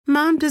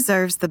Mom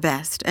deserves the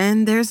best,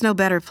 and there's no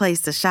better place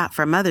to shop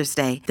for Mother's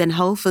Day than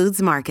Whole Foods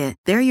Market.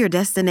 They're your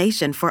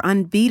destination for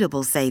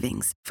unbeatable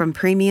savings, from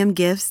premium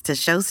gifts to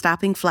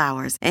show-stopping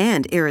flowers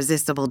and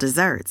irresistible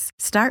desserts.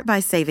 Start by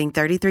saving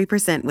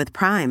 33% with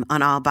Prime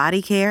on all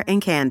body care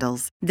and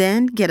candles.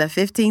 Then get a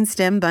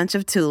 15-stem bunch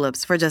of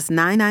tulips for just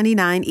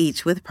 $9.99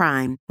 each with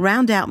Prime.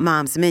 Round out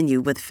Mom's menu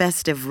with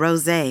festive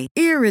rosé,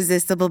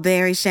 irresistible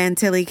berry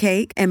chantilly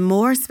cake, and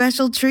more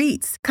special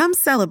treats. Come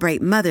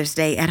celebrate Mother's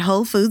Day at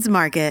Whole Foods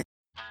Market.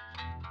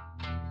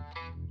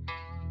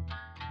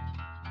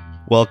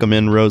 Welcome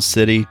in, Rose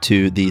City,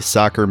 to the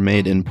Soccer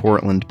Made in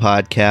Portland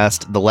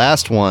podcast, the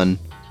last one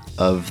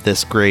of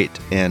this great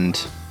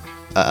and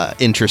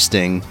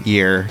interesting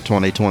year,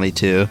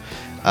 2022.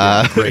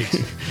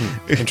 Great.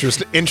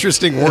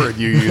 Interesting word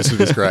you used to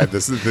describe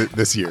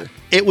this year.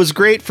 It was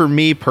great for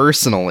me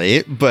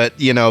personally, but,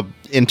 you know,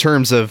 in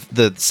terms of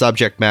the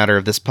subject matter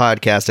of this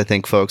podcast, I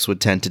think folks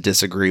would tend to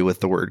disagree with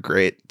the word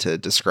great to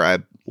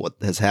describe what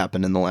has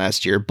happened in the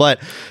last year.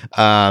 But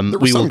there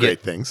were some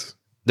great things.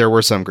 There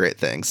were some great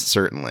things,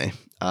 certainly,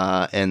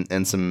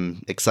 and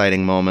some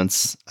exciting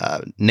moments,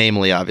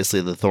 namely, obviously,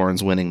 the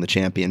Thorns winning the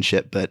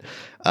championship, but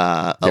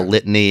a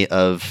litany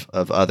of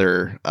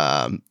other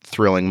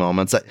thrilling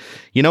moments.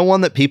 You know,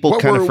 one that people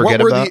kind of forget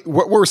about?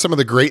 What were some of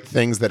the great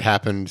things that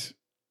happened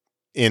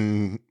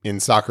in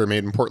Soccer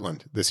Made in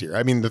Portland this year?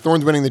 I mean, the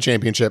Thorns winning the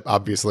championship,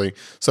 obviously.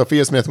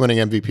 Sophia Smith winning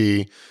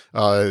MVP.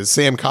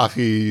 Sam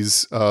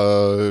Coffey's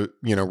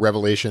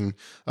revelation.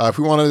 If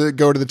we want to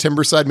go to the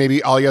Timber side, maybe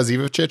Alja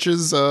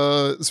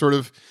Zivicic's sort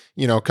of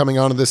coming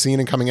onto the scene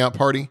and coming out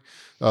party.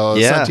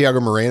 Santiago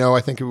Moreno,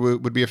 I think it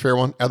would be a fair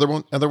one. Other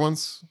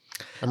ones.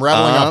 I'm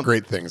rattling off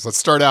great things. Let's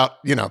start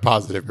out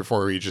positive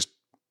before we just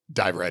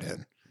dive right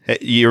in. Hey,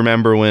 you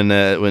remember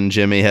when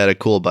Jimmy had a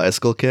cool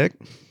bicycle kick?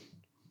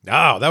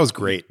 Oh, that was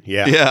great.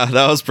 Yeah. Yeah,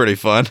 that was pretty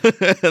fun.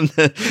 And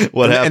then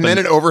happened? And then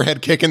an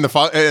overhead kick and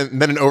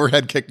then an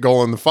overhead kick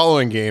goal in the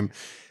following game.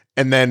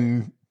 And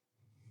then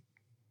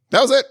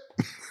that was it.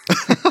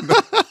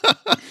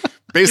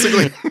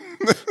 Basically.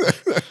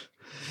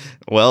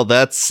 Well,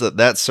 that,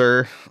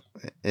 sir,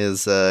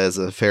 is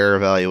a fair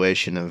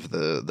evaluation of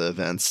the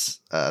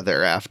events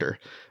thereafter.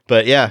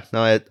 But yeah,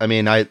 no, I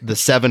mean, the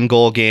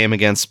 7-goal game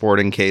against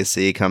Sporting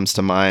KC comes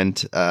to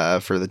mind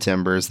for the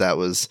Timbers. That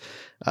was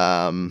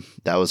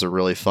a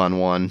really fun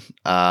one.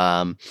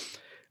 I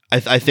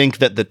think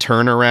that the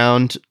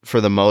turnaround,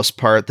 for the most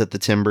part, that the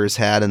Timbers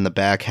had in the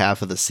back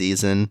half of the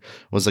season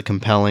was a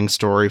compelling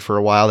story for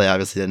a while. They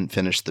obviously didn't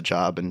finish the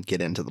job and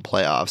get into the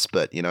playoffs,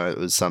 but it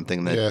was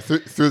something that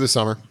through the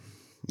summer.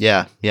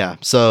 Yeah.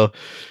 So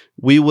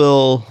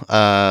we'll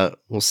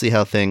see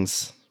how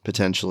things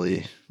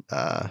potentially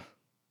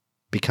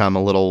become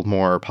a little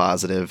more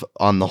positive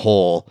on the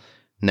whole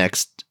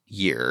next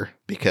year,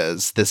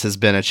 because this has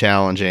been a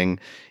challenging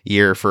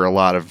year for a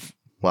lot of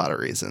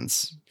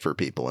reasons for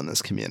people in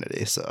this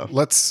community. So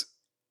let's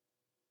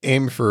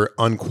aim for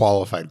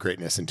unqualified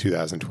greatness in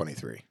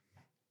 2023.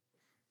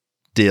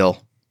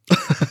 Deal.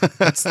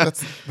 That's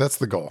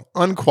the goal.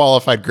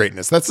 Unqualified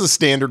greatness. That's the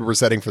standard we're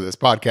setting for this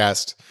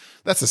podcast.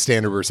 That's the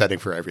standard we're setting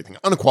for everything.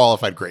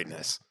 Unqualified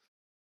greatness.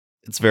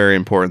 It's very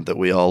important that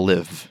we all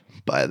live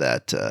by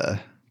that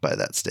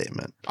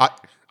statement.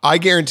 I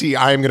guarantee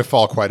I am going to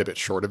fall quite a bit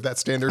short of that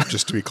standard,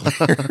 just to be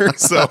clear.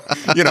 So,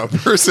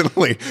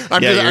 personally,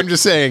 I'm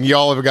just saying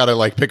y'all have got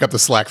to pick up the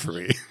slack for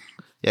me.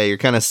 Yeah, you're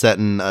kind of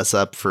setting us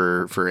up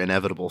for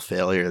inevitable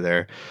failure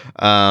there.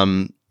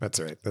 That's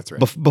right.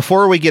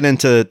 Before we get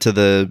into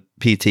the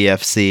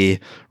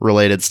PTFC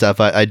related stuff,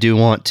 I do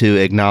want to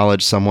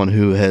acknowledge someone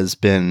who has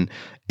been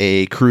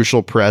a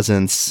crucial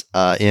presence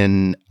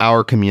in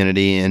our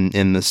community,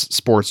 in the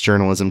sports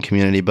journalism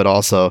community, but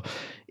also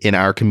in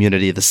our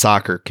community, the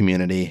soccer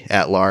community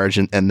at large.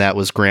 And that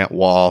was Grant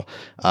Wall,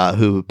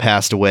 who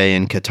passed away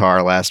in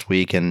Qatar last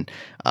week. And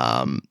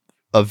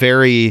a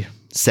very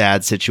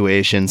sad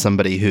situation,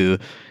 somebody who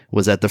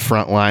was at the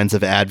front lines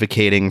of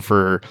advocating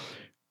for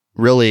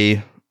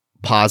really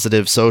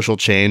positive social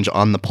change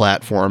on the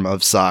platform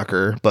of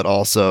soccer, but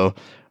also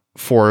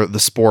for the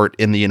sport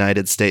in the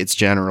United States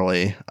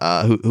generally,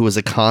 who was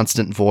a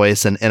constant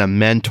voice and a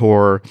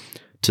mentor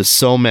to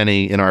so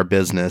many in our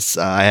business.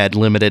 I had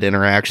limited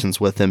interactions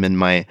with him in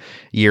my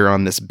year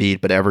on this beat,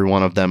 but every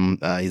one of them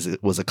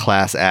was a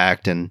class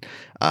act and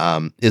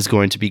is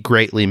going to be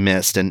greatly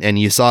missed. And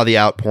you saw the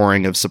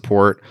outpouring of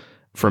support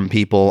from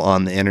people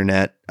on the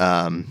internet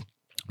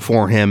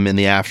for him in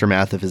the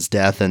aftermath of his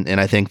death. And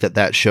I think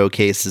that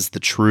showcases the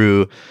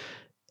true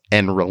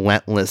and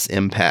relentless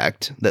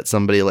impact that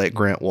somebody like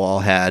Grant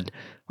Wall had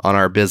on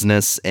our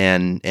business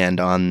and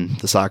on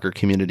the soccer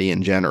community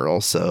in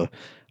general. So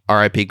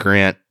R.I.P.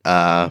 Grant,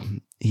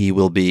 he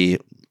will be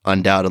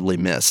undoubtedly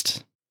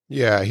missed.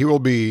 Yeah, he will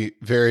be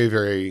very,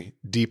 very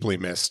deeply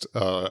missed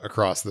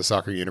across the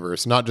soccer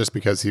universe, not just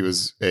because he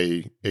was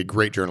a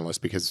great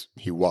journalist, because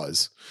he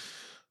was,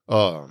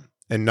 and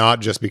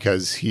not just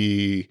because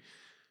he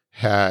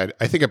had,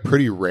 I think, a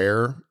pretty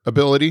rare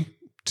ability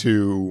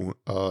to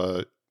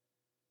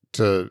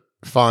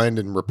find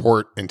and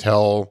report and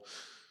tell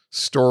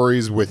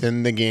stories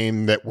within the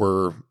game that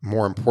were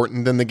more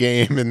important than the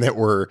game and that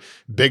were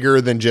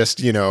bigger than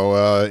just,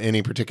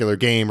 any particular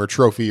game or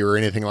trophy or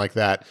anything like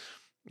that.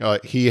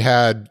 He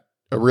had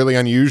a really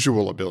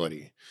unusual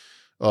ability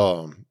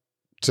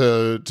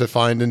to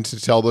find and to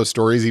tell those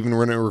stories, even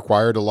when it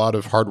required a lot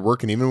of hard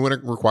work and even when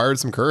it required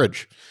some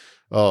courage.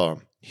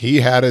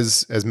 He had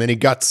as many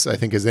guts, I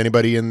think, as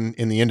anybody in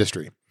the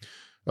industry.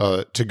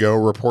 To go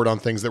report on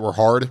things that were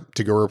hard,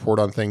 to go report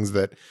on things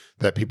that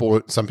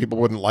some people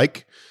wouldn't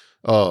like,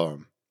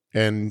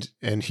 and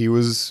he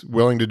was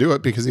willing to do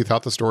it because he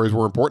thought the stories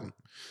were important,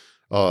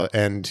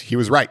 and he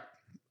was right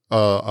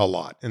a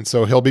lot, and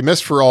so he'll be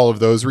missed for all of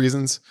those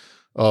reasons.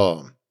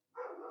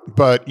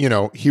 But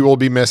he will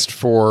be missed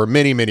for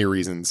many, many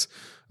reasons,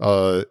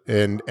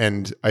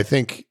 and I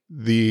think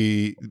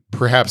the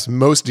perhaps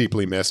most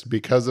deeply missed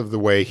because of the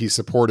way he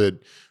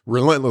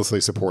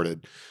relentlessly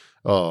supported.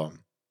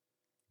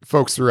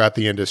 Folks throughout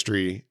the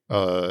industry,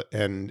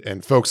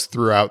 and folks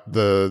throughout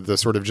the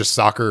sort of just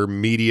soccer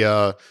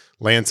media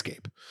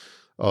landscape.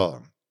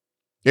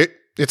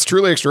 It's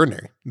truly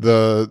extraordinary.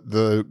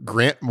 The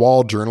Grant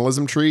Wahl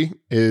journalism tree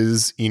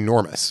is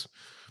enormous.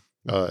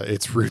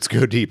 Its roots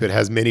go deep. It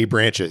has many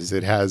branches.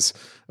 It has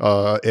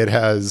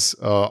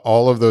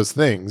all of those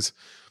things.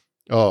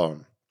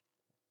 And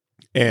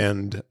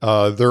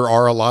there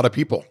are a lot of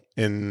people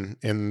in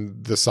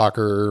the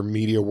soccer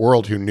media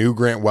world who knew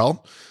Grant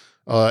well.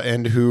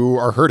 And who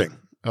are hurting.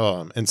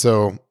 And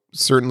so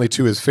certainly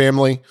to his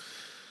family,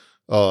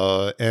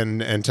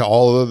 and to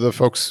all of the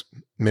folks,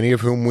 many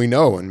of whom we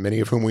know and many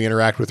of whom we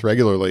interact with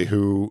regularly,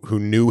 who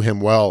knew him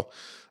well.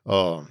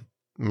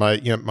 My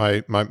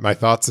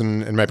thoughts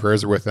and my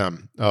prayers are with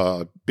them,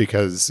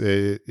 because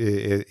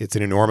it's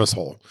an enormous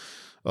hole,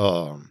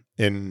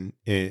 in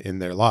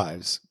their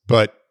lives.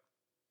 But,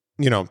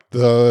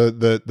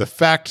 the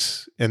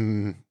fact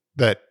and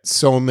that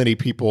so many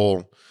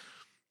people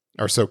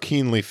are so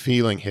keenly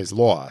feeling his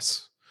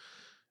loss,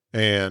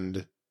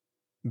 and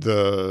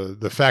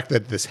the fact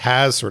that this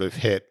has sort of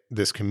hit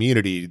this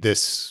community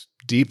this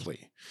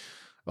deeply,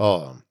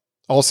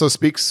 also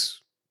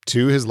speaks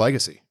to his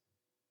legacy,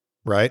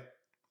 right?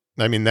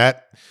 I mean,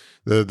 that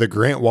the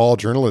Grant Wahl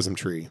journalism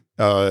tree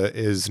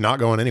is not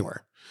going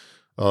anywhere.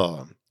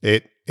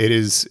 It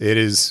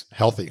is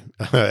healthy,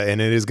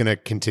 and it is going to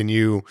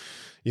continue,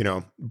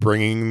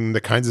 bringing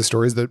the kinds of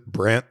stories that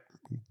Grant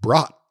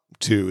brought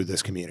to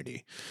this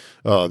community,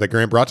 that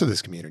Grant brought to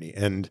this community,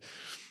 and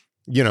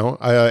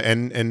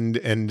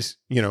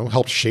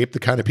helped shape the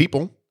kind of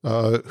people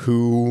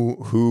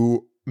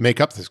who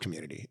make up this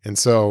community. And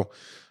so,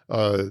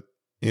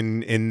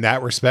 in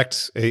that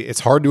respect, it's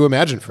hard to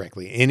imagine,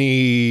 frankly,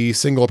 any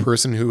single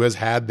person who has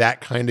had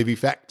that kind of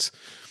effect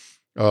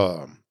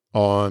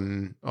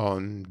on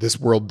this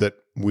world that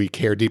we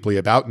care deeply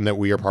about and that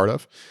we are part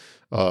of.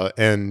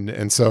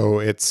 And so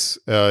it's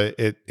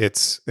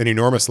an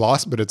enormous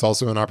loss, but it's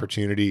also an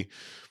opportunity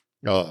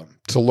to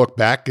look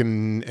back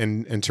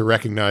and to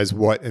recognize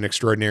what an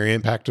extraordinary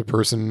impact a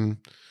person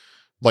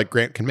like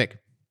Grant can make.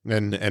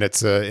 And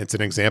it's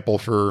an example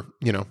for,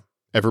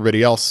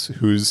 everybody else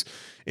who's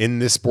in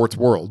this sports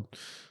world,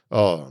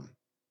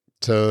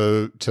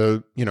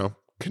 to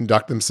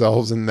conduct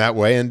themselves in that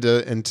way and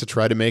to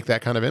try to make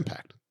that kind of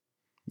impact.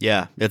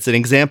 Yeah, it's an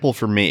example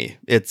for me.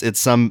 It's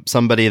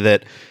somebody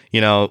that,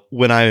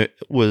 when I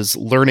was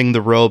learning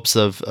the ropes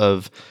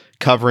of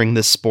covering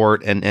this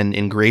sport and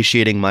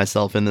ingratiating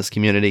myself in this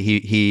community,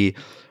 he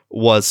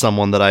was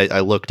someone that I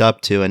looked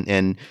up to,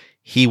 and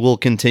he will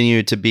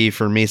continue to be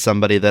for me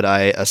somebody that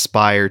I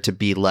aspire to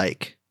be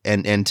like,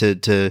 and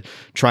to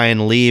try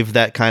and leave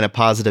that kind of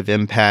positive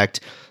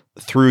impact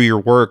through your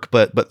work,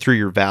 but through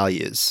your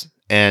values.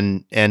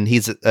 And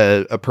he's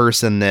a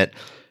person that,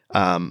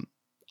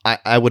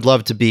 I would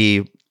love to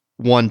be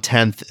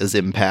 1/10 as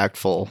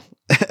impactful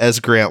as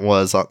Grant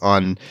was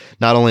on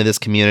not only this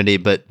community,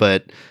 but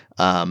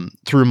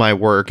through my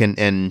work.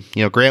 And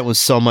Grant was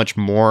so much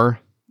more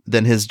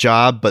than his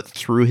job, but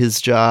through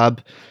his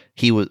job,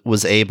 he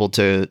was able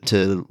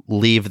to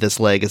leave this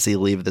legacy,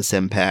 leave this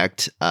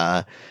impact.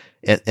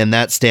 And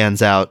that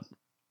stands out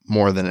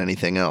more than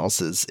anything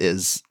else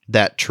is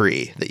that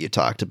tree that you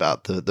talked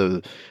about,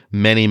 the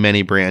many,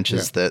 many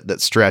branches that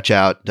stretch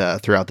out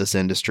throughout this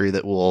industry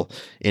that will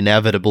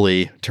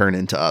inevitably turn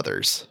into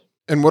others.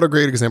 And what a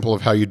great example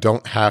of how you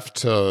don't have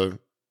to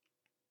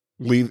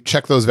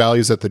check those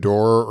values at the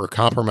door or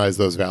compromise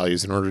those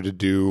values in order to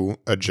do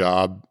a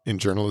job in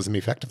journalism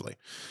effectively.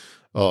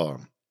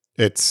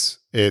 It's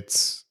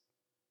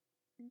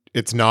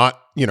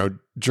not,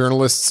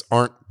 journalists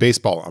aren't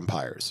baseball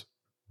umpires,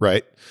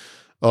 right?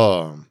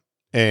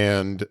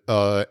 And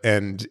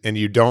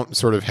you don't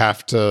sort of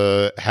have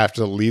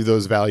to leave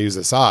those values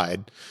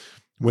aside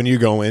when you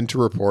go in to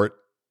report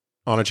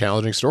on a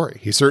challenging story.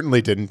 He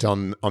certainly didn't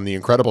on the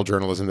incredible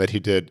journalism that he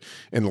did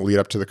in the lead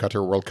up to the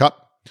Qatar World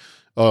Cup.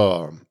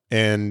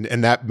 And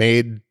that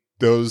made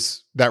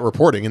that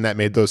reporting and that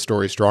made those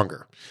stories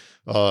stronger.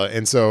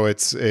 And so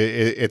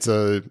he's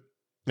a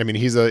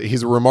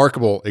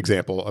remarkable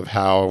example of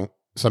how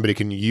somebody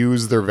can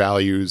use their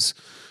values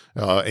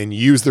and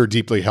use their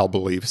deeply held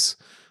beliefs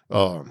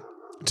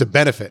to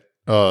benefit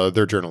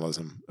their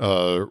journalism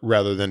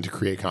rather than to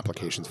create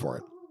complications for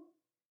it.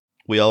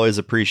 We always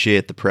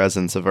appreciate the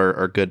presence of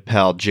our good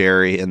pal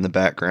Jerry in the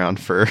background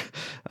for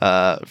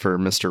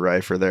Mr.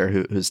 Reifer there,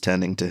 who's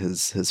tending to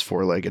his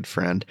four-legged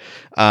friend.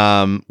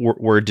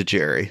 Word to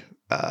Jerry.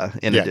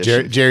 In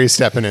addition, Jerry's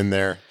stepping in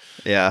there.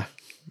 Yeah,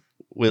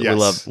 we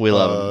love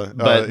him.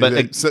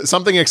 But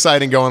something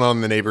exciting going on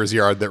in the neighbor's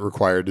yard that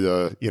required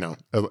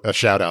a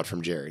shout out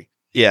from Jerry.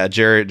 Yeah,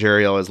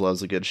 Jerry always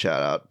loves a good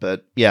shout out.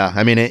 But yeah,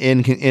 I mean,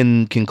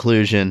 in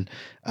conclusion,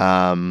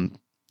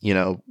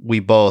 we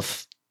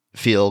both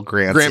feel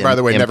Grant, by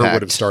the way, impact. never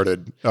would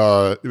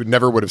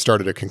have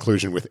started a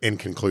conclusion with "in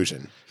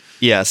conclusion."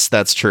 Yes,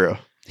 that's true.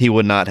 He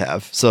would not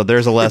have. So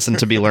there's a lesson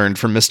to be learned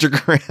from Mr.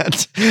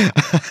 Grant.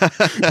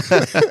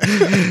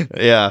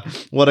 Yeah,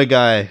 what a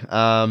guy.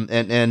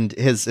 And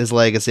his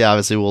legacy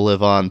obviously will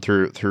live on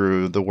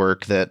through the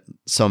work that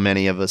so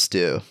many of us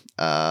do.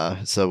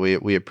 So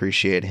we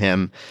appreciate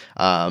him.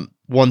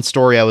 One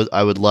story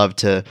I would love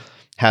to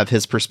have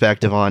his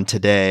perspective on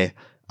today.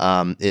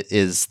 It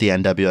is the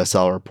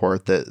NWSL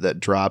report that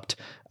dropped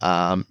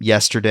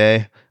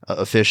yesterday.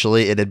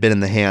 Officially, it had been in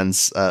the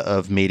hands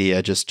of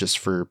media, just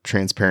for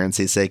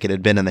transparency's sake. It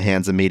had been in the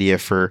hands of media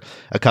for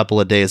a couple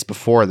of days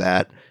before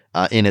that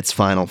in its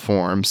final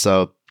form.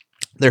 So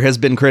there has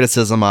been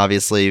criticism,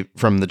 obviously,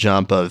 from the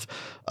jump of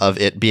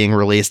it being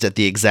released at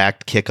the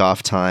exact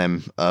kickoff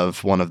time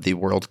of one of the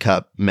World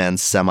Cup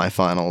men's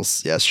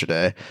semifinals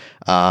yesterday.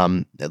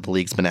 The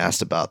league's been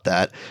asked about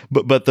that.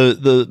 But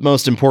the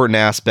most important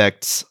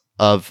aspects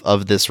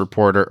of this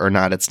report are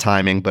not its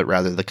timing, but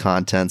rather the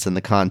contents, and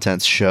the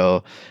contents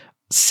show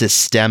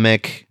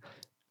systemic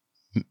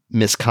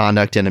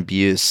misconduct and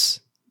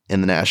abuse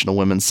in the National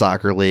Women's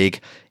Soccer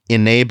League,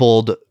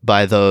 enabled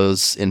by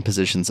those in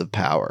positions of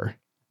power.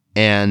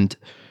 And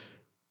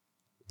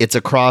it's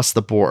across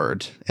the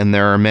board, and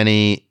there are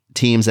many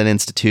teams and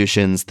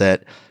institutions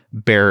that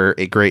bear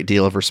a great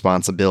deal of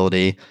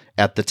responsibility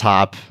at the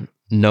top,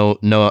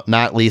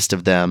 not least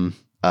of them,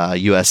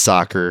 U.S.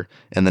 Soccer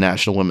and the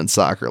National Women's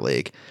Soccer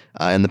League,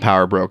 and the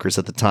power brokers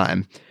at the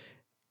time,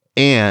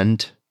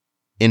 and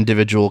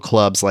individual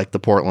clubs like the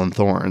Portland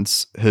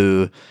Thorns,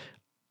 who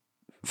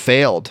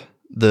failed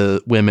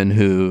the women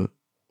who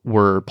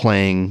were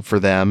playing for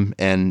them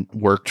and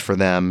worked for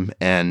them,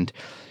 and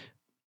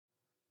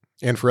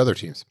for other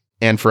teams.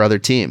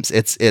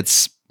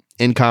 It's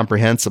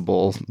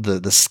incomprehensible,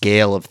 the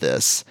scale of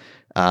this,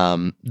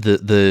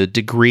 the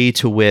degree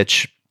to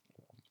which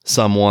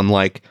someone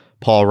like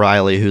Paul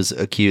Riley, who's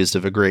accused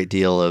of a great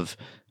deal of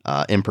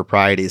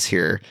improprieties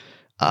here,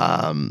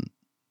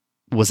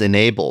 was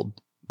enabled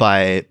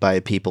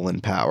by people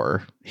in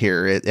power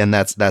here, and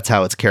that's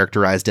how it's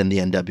characterized in the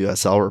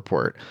NWSL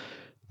report.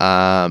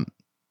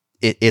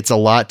 It's a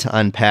lot to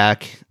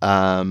unpack,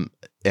 and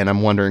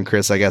I'm wondering,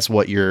 Chris, I guess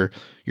what your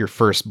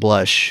first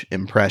blush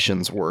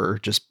impressions were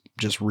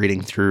just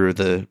reading through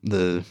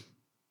the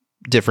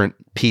different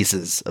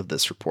pieces of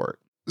this report.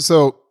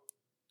 So,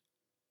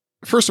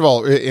 first of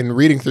all, in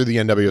reading through the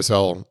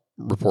NWSL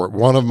report,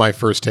 one of my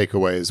first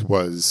takeaways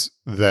was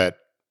that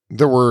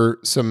there were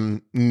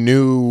some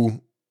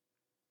new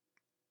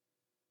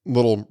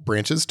little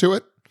branches to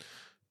it,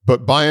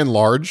 but by and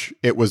large,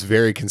 it was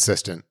very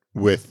consistent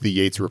with the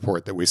Yates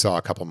report that we saw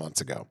a couple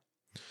months ago.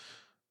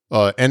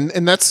 And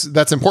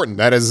that's important.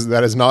 That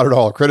is not at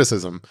all a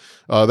criticism.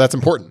 That's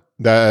important.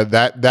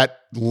 That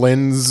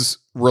lends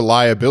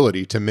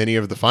reliability to many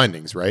of the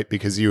findings, right?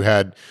 Because you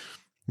had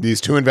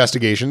these two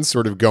investigations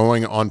sort of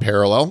going on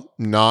parallel,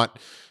 not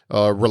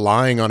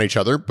relying on each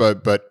other,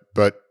 but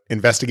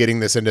investigating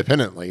this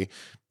independently,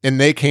 and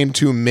they came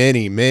to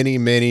many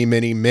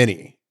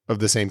of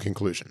the same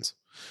conclusions,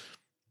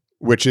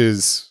 which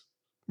is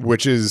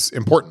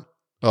important.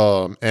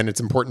 And it's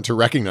important to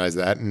recognize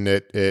that, and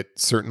it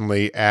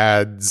certainly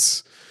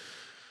adds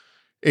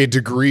a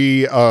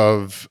degree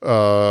of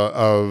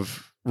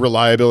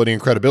reliability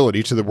and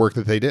credibility to the work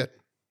that they did.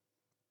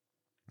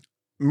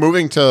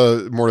 Moving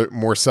to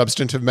more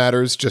substantive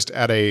matters, just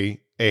at a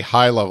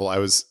high level, I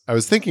was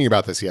thinking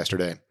about this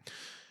yesterday,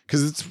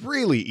 because it's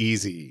really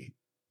easy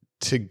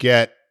to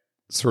get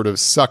sort of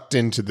sucked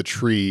into the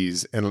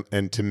trees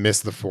and to miss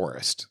the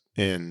forest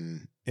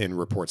in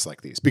reports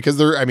like these, because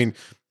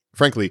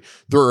frankly,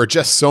 there are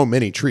just so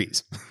many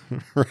trees,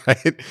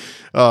 right?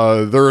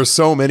 There are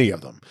so many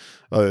of them.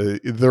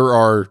 There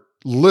are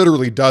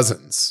literally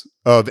dozens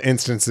of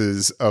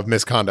instances of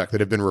misconduct that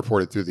have been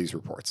reported through these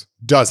reports.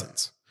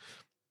 Dozens.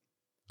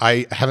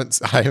 I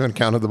haven't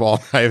counted them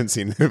all. I haven't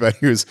seen anybody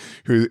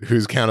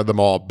who's counted them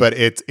all, but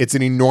it's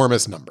an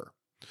enormous number.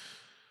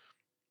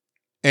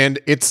 And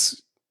it's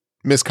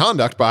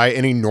misconduct by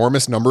an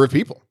enormous number of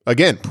people.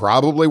 Again,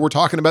 probably we're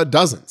talking about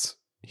dozens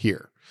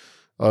here.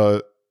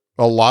 A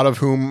lot of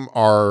whom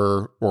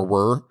are or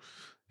were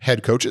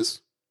head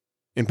coaches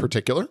in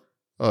particular,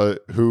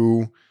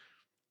 who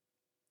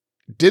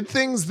did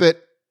things that,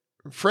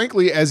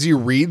 frankly, as you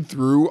read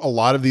through a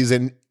lot of these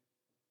in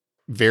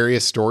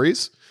various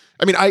stories,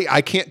 I mean,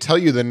 I can't tell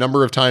you the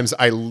number of times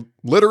I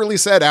literally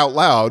said out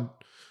loud,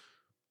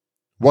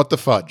 "What the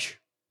fudge?"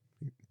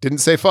 Didn't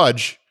say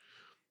fudge,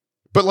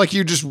 but like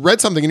you just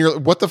read something and you're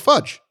like, "What the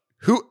fudge?"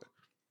 Who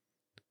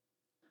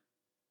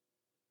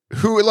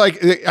like,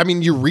 I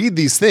mean, you read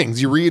these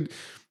things, you read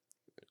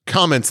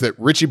comments that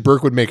Richie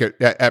Burke would make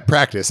at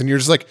practice, and you're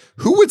just like,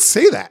 who would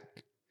say that?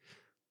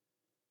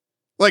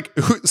 Like,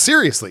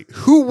 seriously,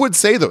 who would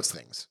say those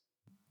things?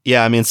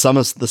 Yeah, I mean, some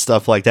of the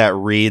stuff like that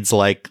reads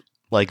like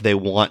they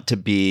want to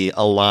be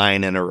a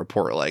line in a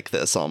report like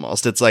this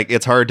almost. It's like,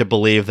 it's hard to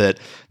believe that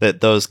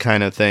those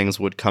kind of things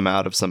would come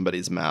out of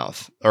somebody's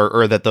mouth,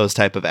 or that those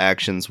type of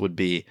actions would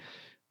be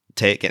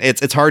taken.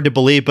 It's hard to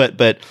believe,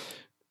 but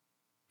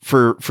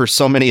for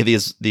so many of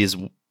these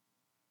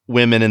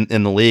women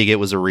in the league, it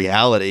was a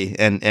reality,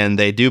 and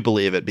they do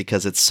believe it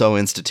because it's so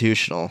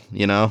institutional.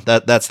 You know,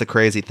 that's the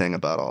crazy thing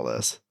about all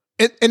this.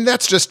 And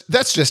that's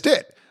just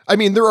it. I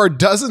mean, there are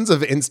dozens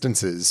of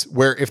instances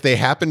where if they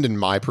happened in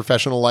my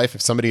professional life,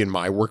 if somebody in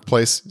my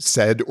workplace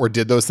said or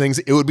did those things,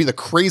 it would be the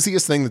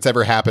craziest thing that's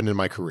ever happened in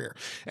my career.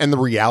 And the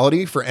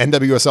reality for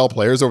NWSL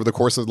players over the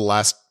course of the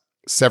last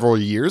several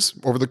years,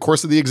 over the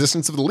course of the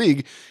existence of the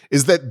league,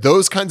 is that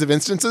those kinds of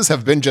instances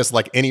have been just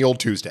like any old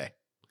Tuesday.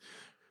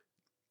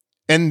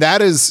 And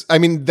that's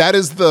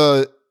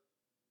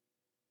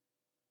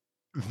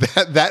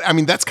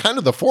kind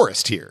of the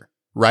forest here,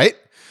 right?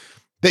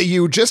 That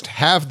you just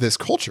have this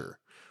culture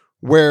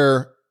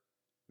where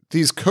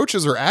these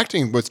coaches are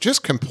acting with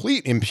just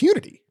complete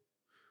impunity.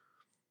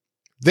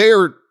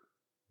 They're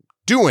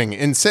doing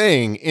and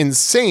saying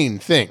insane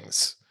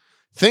things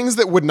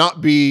that would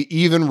not be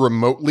even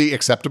remotely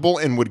acceptable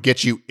and would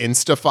get you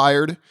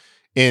insta-fired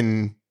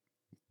in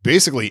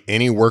basically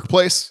any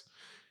workplace.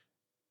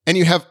 And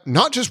you have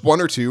not just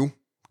one or two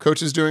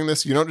coaches doing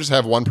this. You don't just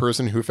have one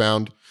person who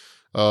found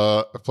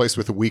a place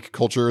with a weak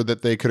culture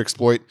that they could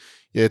exploit.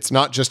 It's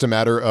not just a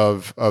matter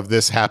of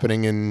this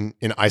happening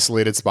in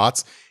isolated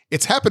spots.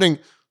 It's happening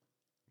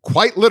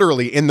quite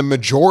literally in the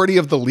majority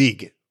of the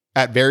league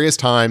at various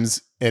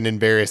times and in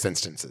various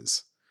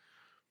instances.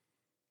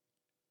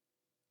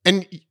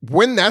 And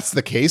when that's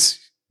the case,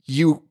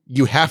 you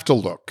have to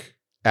look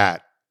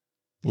at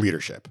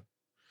leadership.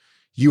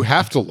 You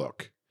have to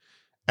look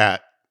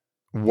at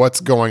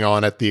what's going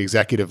on at the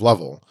executive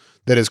level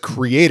that is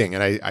creating,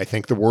 and I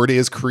think the word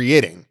is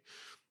creating,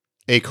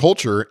 a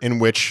culture in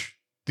which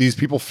these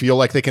people feel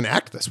like they can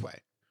act this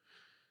way.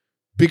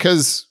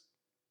 Because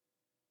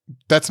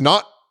that's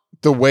not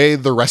the way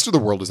the rest of the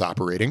world is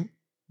operating.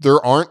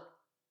 There aren't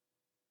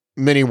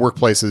many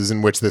workplaces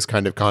in which this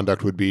kind of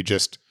conduct would be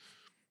just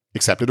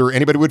accepted, or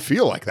anybody would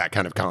feel like that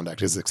kind of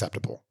conduct is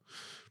acceptable.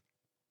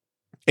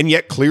 And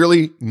yet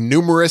clearly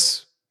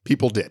numerous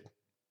people did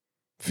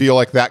feel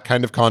like that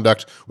kind of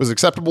conduct was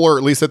acceptable, or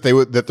at least that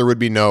there would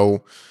be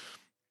no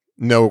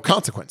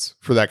consequence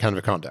for that kind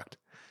of conduct.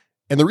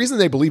 And the reason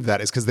they believed that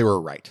is because they were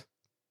right.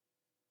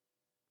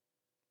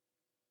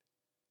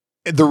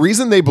 The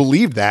reason they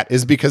believed that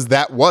is because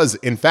that was,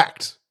 in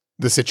fact,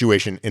 the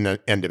situation in the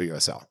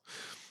NWSL.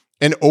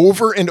 And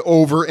over and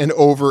over and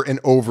over and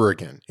over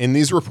again in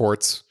these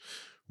reports,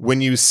 when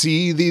you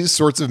see these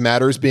sorts of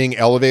matters being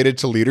elevated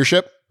to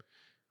leadership,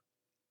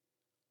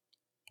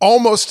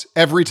 almost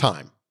every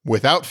time,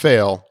 without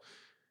fail,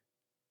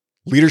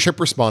 leadership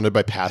responded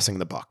by passing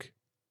the buck,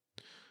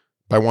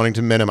 by wanting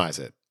to minimize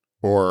it,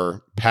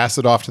 or pass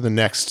it off to the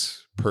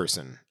next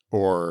person,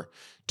 or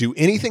do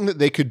anything that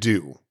they could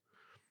do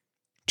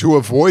to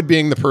avoid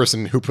being the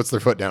person who puts their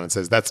foot down and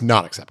says, that's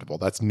not acceptable.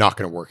 That's not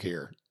going to work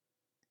here.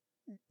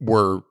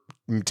 We're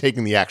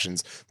taking the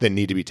actions that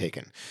need to be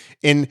taken.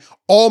 In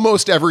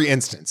almost every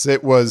instance,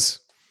 it was,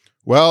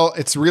 well,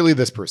 it's really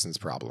this person's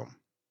problem.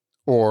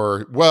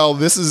 Or, well,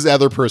 this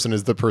other person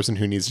is the person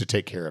who needs to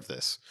take care of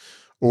this.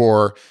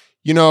 Or,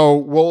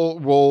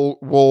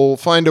 we'll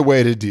find a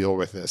way to deal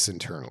with this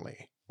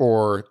internally.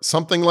 Or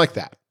something like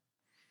that.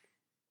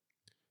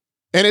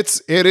 And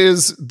it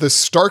is the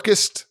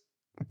starkest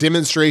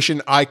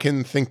demonstration I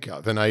can think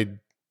of, and I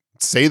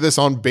say this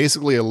on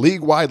basically a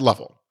league-wide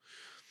level,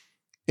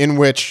 in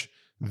which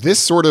this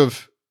sort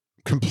of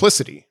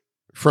complicity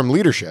from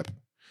leadership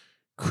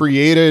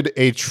created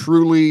a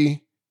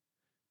truly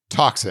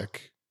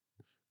toxic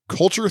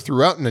culture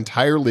throughout an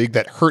entire league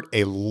that hurt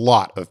a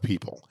lot of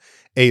people.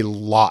 A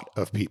lot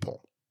of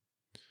people.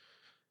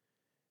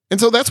 And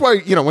so that's why,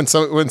 when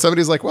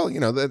somebody's like, well,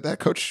 that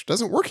coach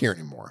doesn't work here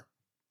anymore.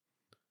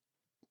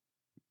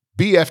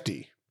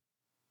 BFD.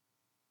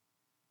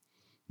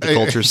 The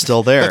culture's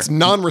still there. That's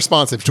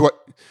non-responsive to what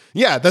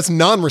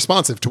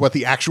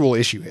the actual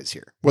issue is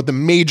here, what the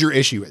major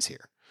issue is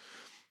here.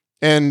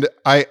 And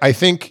I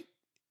think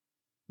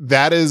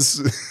that is,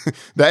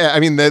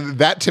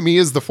 that to me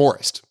is the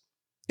forest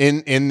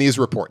in these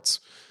reports,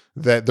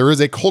 that there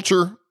is a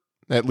culture,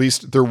 at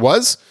least there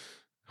was,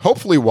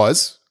 hopefully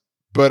was,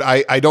 but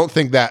I don't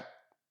think that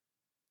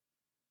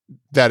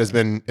has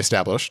been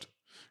established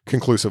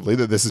conclusively,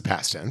 that this is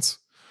past tense.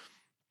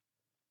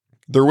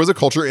 There was a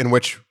culture in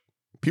which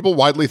people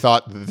widely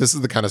thought that this is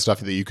the kind of stuff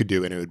that you could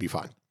do and it would be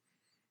fine.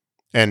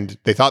 And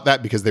they thought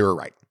that because they were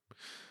right.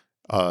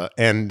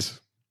 And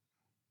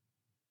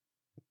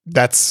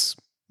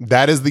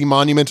that is the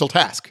monumental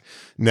task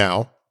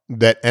now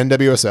that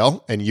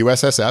NWSL and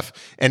USSF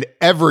and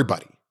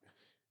everybody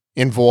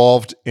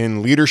involved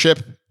in leadership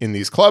in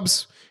these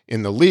clubs,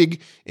 in the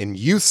league, in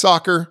youth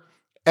soccer,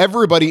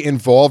 everybody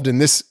involved in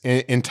this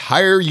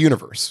entire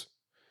universe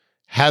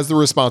has the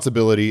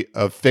responsibility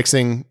of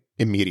fixing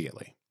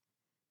immediately.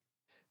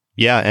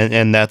 Yeah,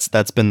 and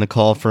that's been the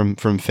call from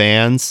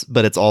fans,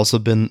 but it's also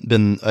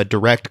been a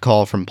direct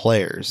call from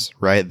players,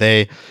 right?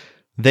 They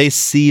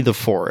see the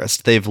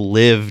forest. They've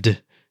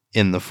lived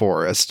in the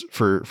forest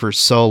for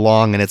so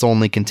long, and it's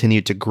only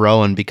continued to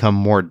grow and become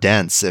more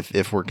dense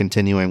if we're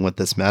continuing with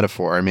this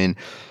metaphor. I mean,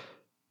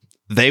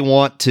 they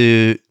want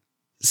to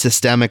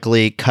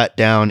systemically cut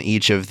down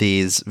each of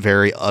these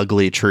very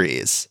ugly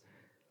trees,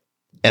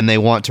 and they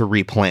want to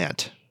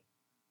replant,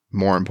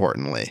 more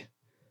importantly.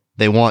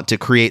 They want to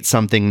create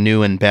something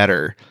new and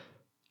better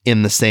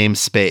in the same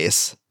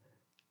space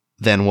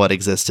than what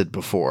existed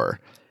before.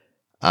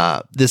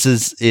 This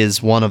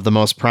is one of the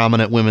most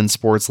prominent women's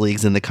sports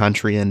leagues in the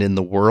country and in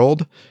the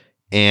world.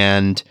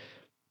 And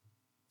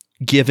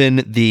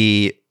given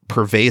the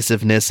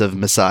pervasiveness of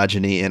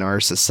misogyny in our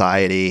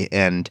society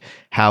and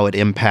how it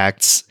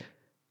impacts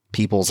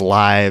people's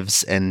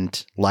lives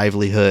and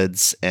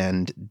livelihoods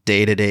and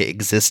day-to-day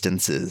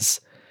existences,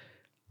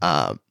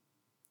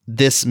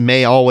 this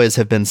may always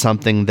have been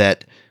something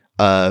that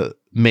a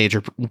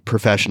major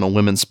professional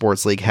women's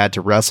sports league had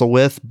to wrestle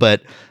with,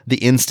 but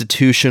the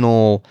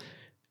institutional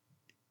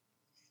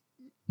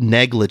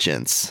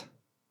negligence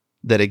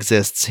that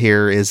exists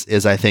here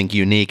is I think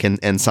unique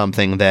and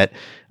something that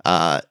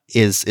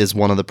is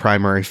one of the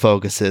primary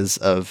focuses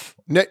of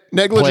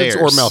negligence players.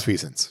 Or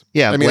malfeasance.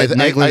 Yeah, I mean,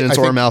 negligence I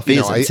think, or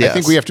malfeasance. I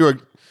think we have to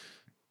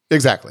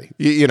exactly.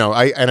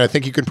 I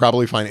think you can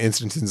probably find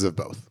instances of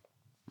both.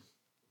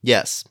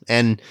 Yes,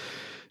 and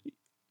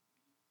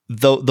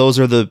those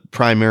are the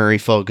primary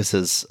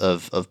focuses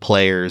of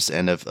players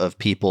and of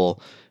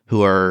people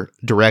who are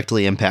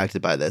directly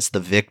impacted by this. The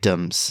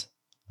victims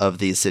of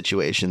these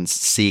situations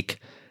seek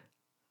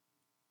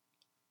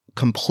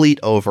complete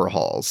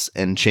overhauls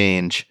and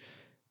change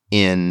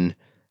in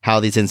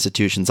how these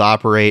institutions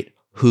operate,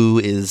 who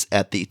is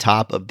at the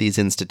top of these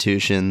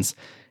institutions,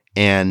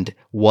 and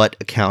what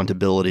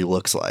accountability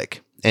looks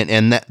like.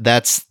 And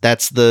that's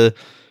the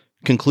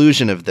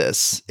conclusion of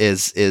this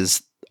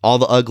is all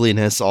the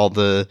ugliness, all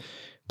the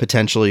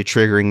potentially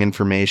triggering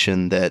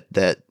information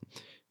that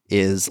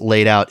is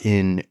laid out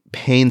in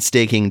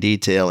painstaking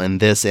detail in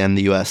this and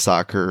the U.S.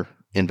 soccer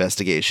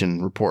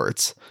investigation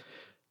reports.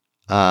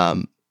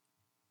 All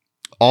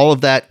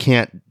of that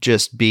can't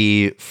just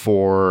be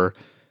for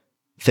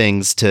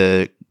things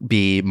to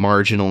be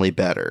marginally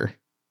better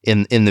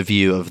in the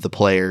view of the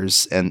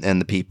players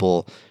and the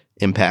people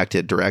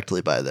impacted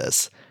directly by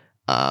this.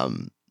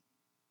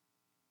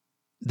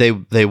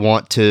 They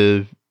want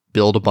to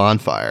build a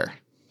bonfire.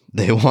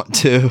 They want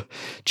to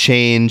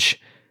change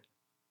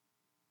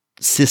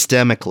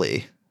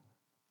systemically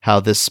how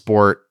this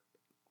sport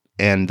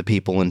and the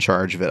people in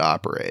charge of it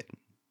operate.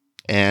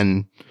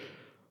 And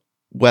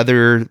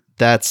whether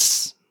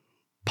that's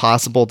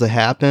possible to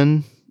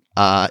happen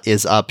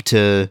is up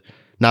to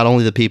not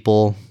only the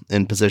people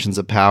in positions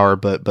of power,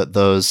 but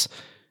those,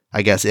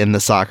 I guess, in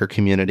the soccer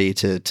community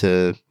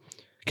to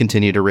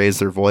continue to raise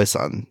their voice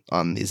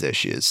on these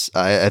issues.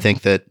 I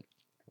think that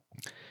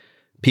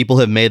people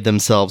have made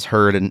themselves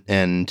heard,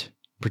 and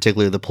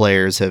particularly the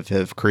players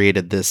have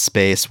created this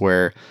space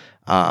where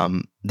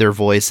their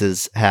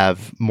voices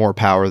have more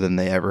power than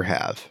they ever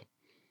have.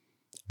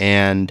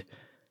 And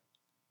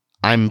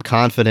I'm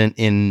confident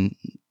in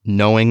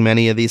knowing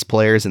many of these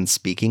players and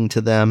speaking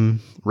to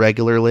them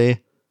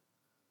regularly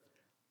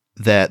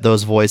that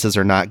those voices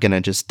are not going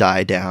to just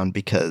die down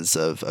because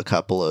of a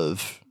couple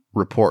of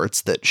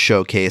reports that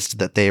showcased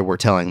that they were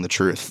telling the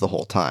truth the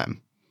whole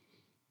time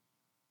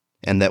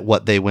and that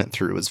what they went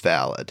through was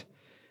valid.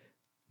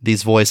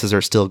 These voices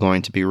are still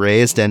going to be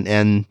raised,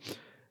 and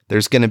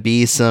there's going to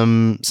be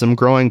some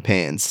growing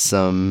pains,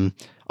 some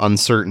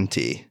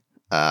uncertainty.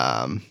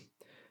 But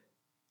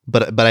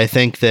I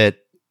think that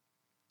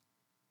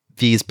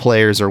these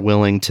players are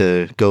willing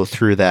to go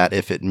through that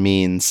if it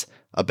means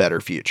a better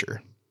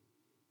future.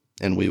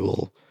 And we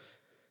will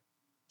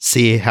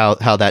see how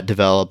that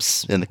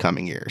develops in the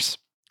coming years.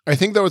 I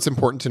think, though, it's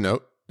important to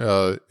note,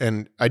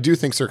 and I do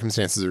think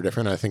circumstances are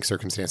different. I think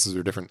circumstances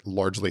are different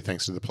largely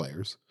thanks to the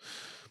players.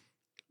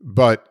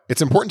 But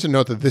it's important to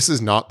note that this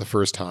is not the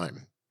first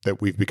time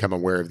that we've become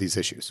aware of these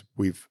issues.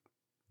 We've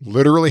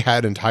literally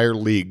had entire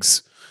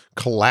leagues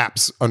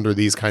collapse under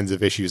these kinds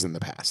of issues in the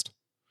past.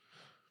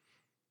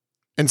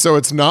 And so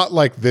it's not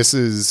like this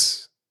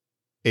is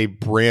a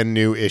brand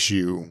new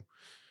issue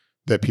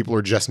that people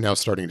are just now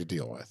starting to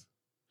deal with.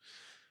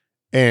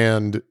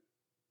 And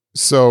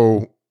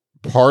so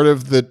part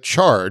of the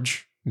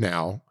charge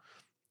now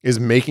is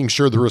making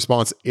sure the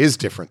response is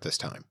different this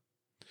time,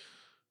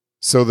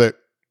 so that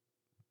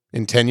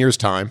in 10 years'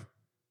 time,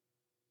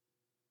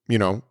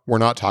 we're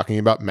not talking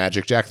about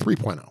Magic Jack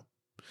 3.0.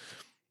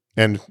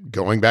 and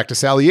going back to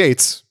Sally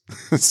Yates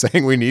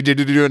saying we need you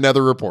to do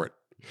another report.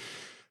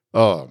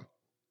 The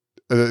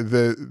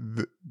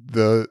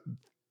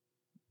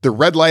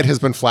red light has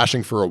been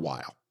flashing for a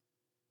while.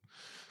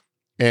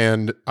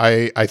 And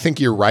I think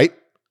you're right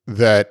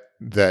that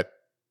the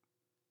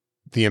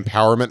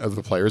empowerment of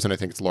the players, and I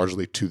think it's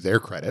largely to their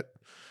credit,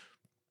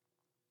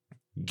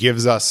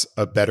 gives us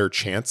a better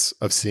chance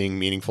of seeing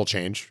meaningful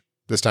change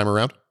this time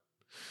around.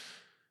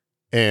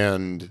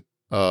 And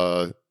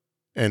so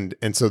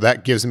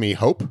that gives me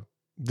hope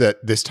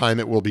that this time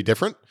it will be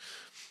different.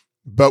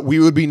 But we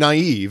would be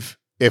naive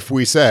if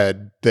we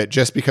said that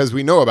just because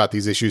we know about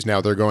these issues now,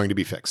 they're going to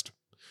be fixed.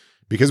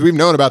 Because we've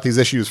known about these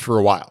issues for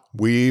a while.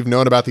 We've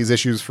known about these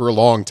issues for a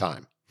long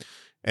time.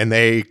 And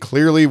they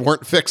clearly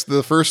weren't fixed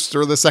the first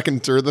or the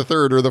second or the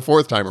third or the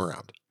fourth time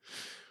around.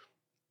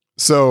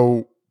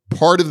 So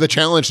part of the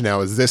challenge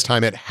now is this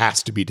time it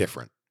has to be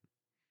different.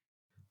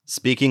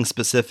 Speaking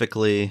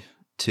specifically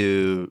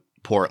to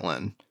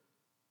Portland,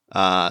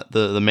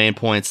 the main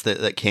points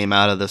that came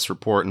out of this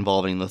report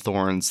involving the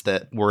Thorns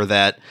were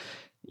that,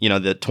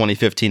 the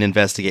 2015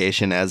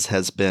 investigation, as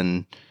has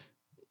been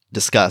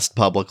discussed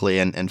publicly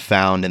and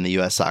found in the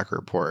U.S. Soccer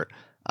Report.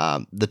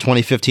 The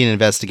 2015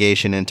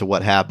 investigation into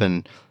what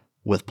happened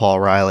with Paul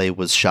Riley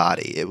was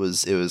shoddy. It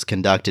was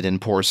conducted in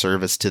poor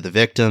service to the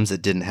victims.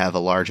 It didn't have a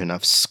large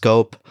enough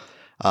scope.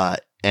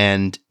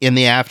 And in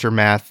the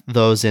aftermath,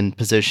 those in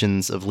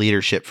positions of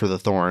leadership for the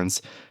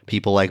Thorns,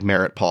 people like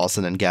Merritt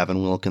Paulson and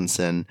Gavin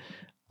Wilkinson,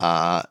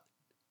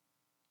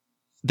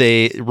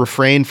 they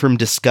refrained from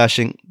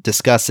discussing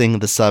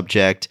the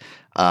subject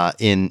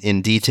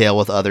in detail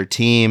with other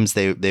teams.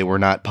 They were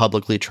not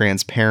publicly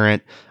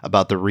transparent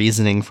about the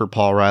reasoning for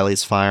Paul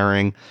Riley's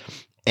firing.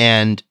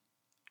 And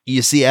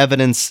you see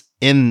evidence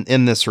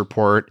in this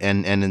report,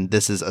 and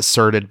this is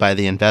asserted by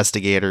the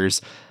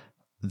investigators,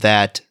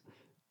 that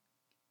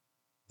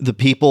the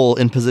people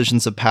in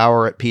positions of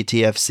power at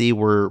PTFC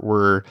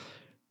were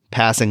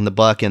passing the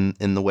buck in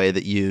the way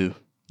that you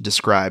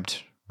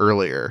described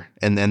earlier.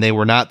 And they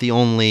were not the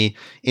only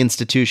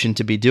institution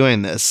to be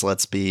doing this.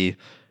 Let's be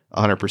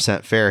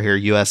 100% fair here.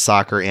 US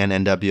Soccer and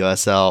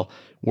NWSL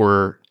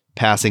were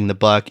passing the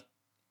buck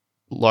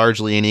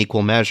largely in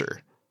equal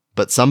measure.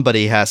 But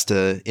somebody has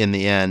to, in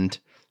the end,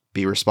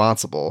 be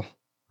responsible,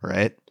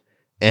 right?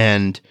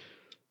 And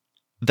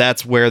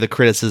that's where the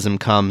criticism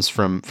comes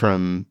from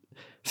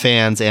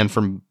fans and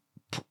from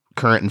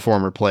current and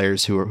former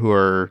players who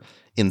are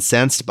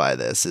incensed by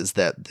this, is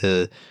that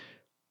the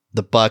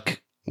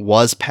buck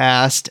was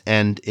passed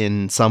and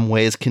in some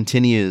ways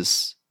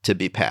continues to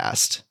be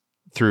passed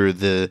through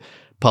the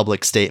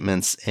public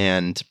statements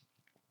and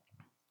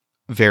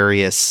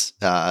various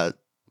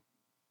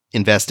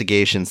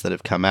investigations that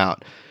have come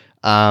out.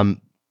 To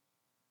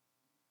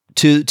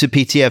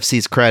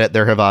PTFC's credit,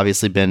 there have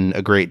obviously been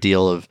a great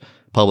deal of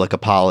public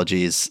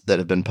apologies that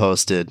have been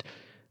posted.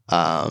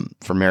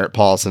 For Merritt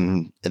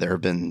Paulson, there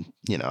have been,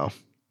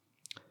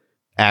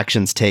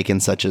 actions taken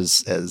such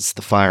as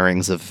the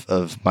firings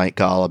of Mike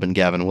Golub and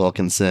Gavin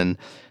Wilkinson,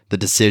 the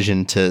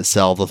decision to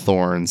sell the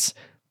Thorns.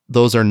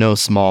 Those are no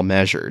small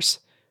measures.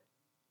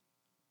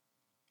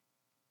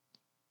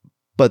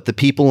 But the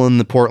people in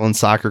the Portland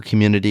soccer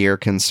community are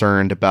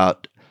concerned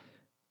about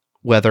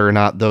whether or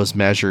not those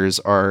measures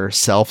are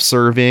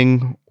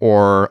self-serving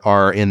or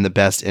are in the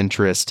best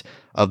interest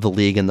of the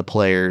league and the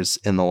players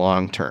in the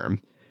long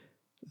term.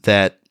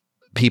 That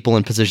people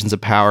in positions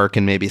of power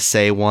can maybe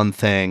say one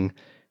thing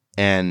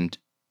and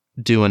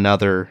do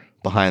another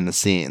behind the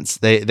scenes.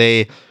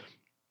 They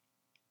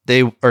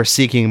are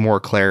seeking more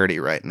clarity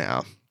right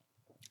now.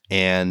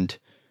 And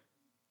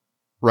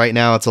right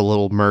now it's a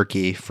little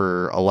murky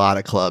for a lot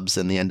of clubs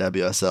in the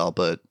NWSL,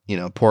 but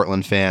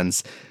Portland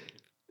fans,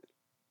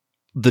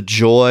 the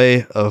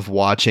joy of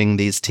watching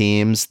these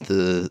teams,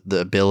 the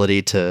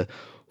ability to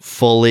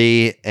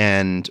fully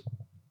and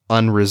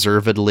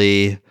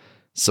unreservedly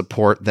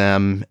support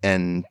them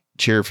and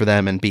cheer for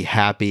them and be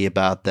happy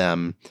about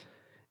them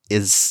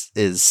is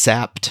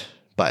sapped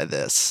by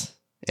this.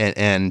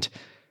 And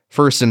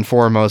first and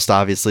foremost,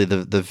 obviously,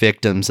 the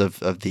victims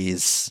of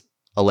these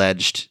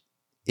alleged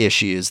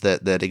issues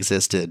that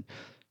existed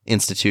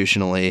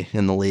institutionally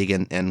in the league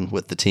and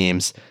with the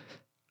teams,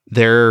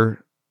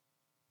 their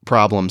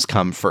problems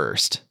come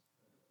first.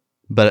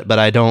 But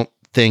I don't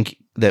think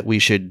that we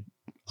should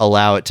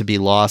allow it to be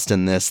lost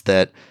in this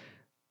that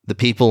the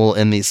people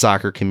in these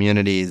soccer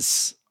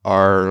communities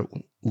are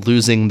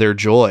losing their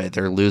joy.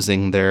 They're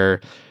losing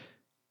their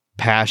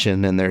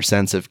passion and their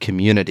sense of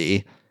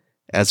community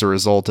as a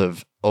result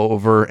of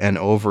over and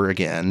over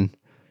again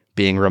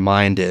being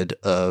reminded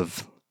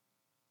of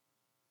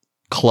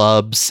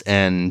clubs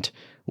and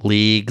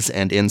leagues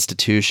and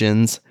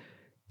institutions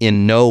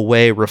in no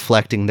way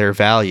reflecting their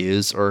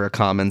values or a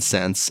common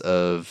sense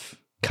of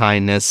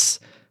kindness,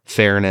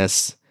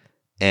 fairness,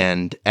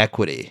 and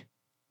equity,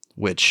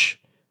 which,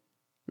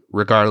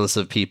 regardless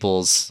of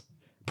people's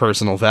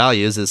personal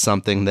values, is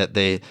something that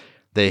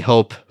they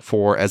hope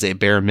for as a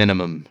bare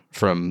minimum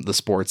from the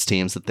sports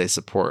teams that they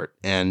support.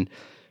 And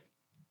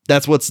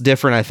that's what's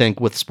different, I think,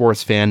 with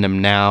sports fandom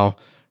now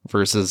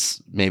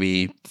versus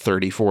maybe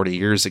 30, 40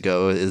 years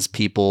ago, is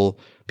people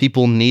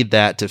need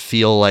that to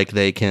feel like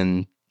they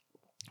can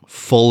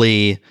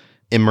fully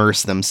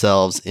immerse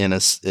themselves in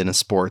a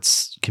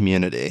sports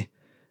community,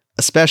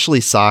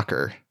 especially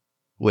soccer,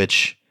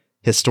 which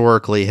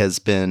historically has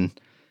been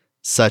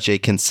such a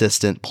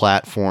consistent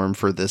platform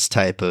for this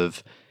type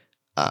of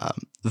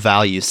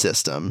value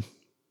system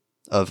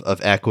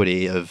of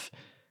equity, of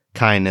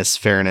kindness,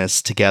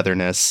 fairness,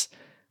 togetherness.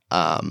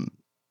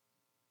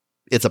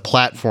 It's a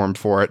platform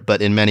for it,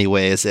 but in many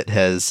ways it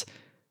has,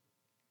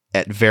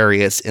 at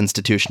various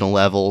institutional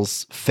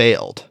levels,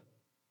 failed.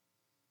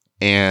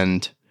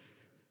 And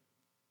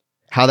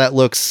how that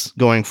looks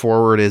going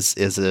forward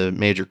is a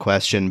major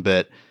question,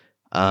 but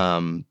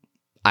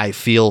I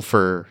feel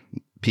for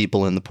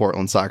people in the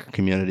Portland soccer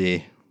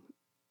community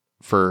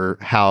for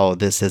how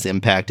this has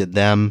impacted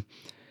them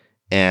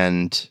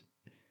and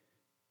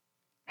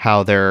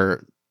how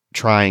they're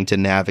trying to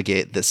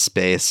navigate this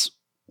space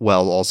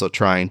while also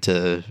trying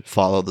to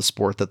follow the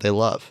sport that they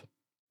love.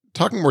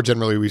 Talking more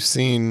generally, we've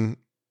seen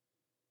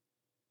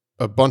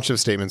a bunch of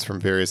statements from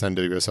various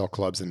NWSL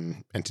clubs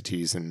and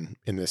entities in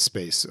this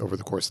space over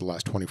the course of the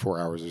last 24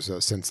 hours or so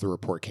since the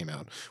report came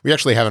out. We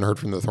actually haven't heard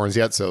from the Thorns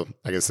yet, so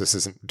I guess this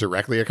isn't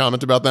directly a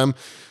comment about them.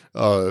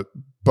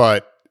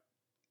 But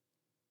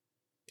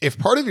if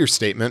part of your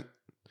statement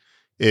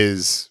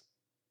is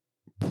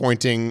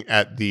pointing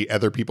at the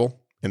other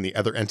people and the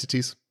other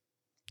entities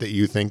that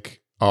you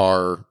think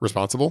are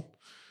responsible,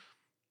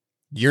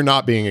 you're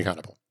not being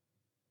accountable.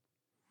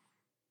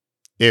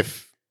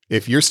 If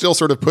you're still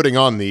sort of putting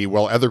on the,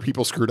 well, other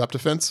people screwed up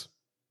defense,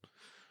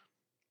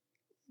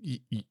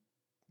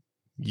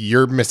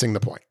 you're missing the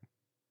point.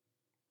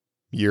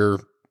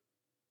 You're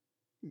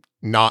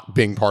not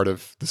being part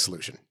of the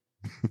solution.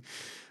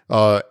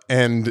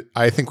 And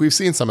I think we've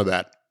seen some of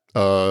that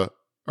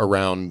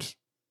around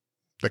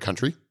the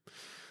country.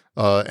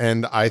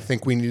 And I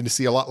think we need to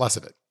see a lot less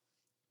of it,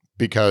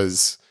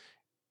 because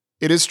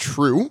it is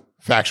true,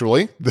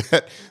 factually,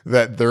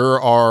 that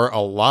there are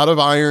a lot of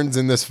irons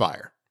in this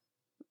fire.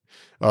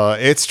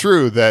 It's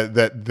true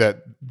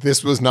that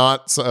this was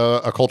not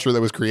a culture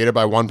that was created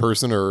by one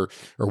person or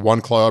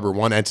one club or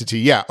one entity.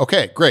 Yeah,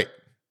 okay, great.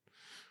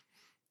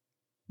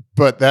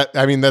 But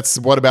that's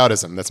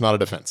whataboutism. That's not a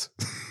defense.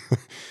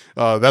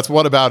 That's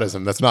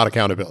whataboutism. That's not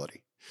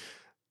accountability.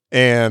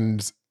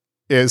 And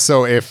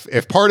so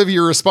if part of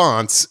your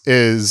response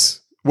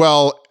is,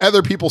 well,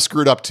 other people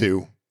screwed up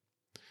too,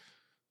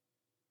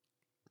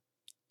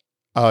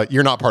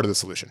 you're not part of the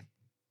solution.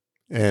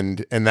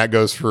 And that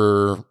goes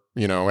for,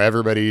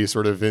 everybody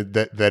sort of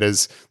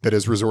that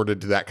has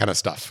resorted to that kind of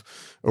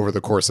stuff over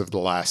the course of the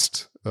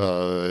last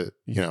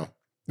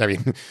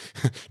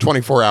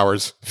 24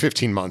 hours,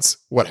 15 months,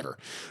 whatever.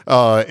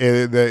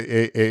 That's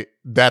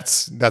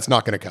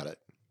not going to cut it.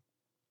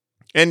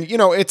 And,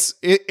 I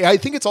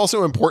think it's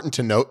also important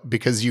to note,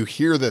 because you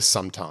hear this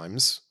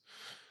sometimes,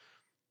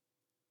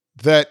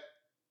 that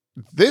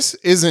this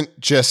isn't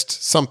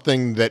just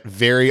something that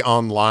very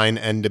online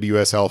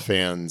NWSL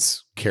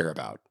fans care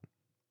about.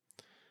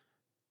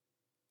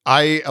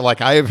 I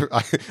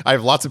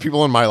have lots of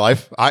people in my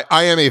life.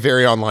 I am a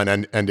very online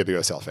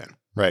NWSL fan,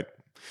 right?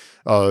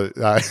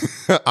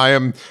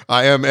 I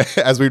am,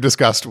 as we've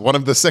discussed, one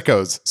of the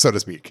sickos, so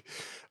to speak.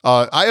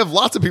 I have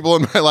lots of people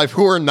in my life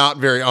who are not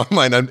very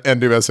online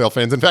NWSL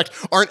fans. In fact,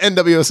 aren't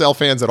NWSL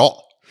fans at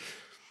all,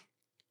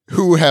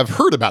 who have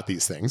heard about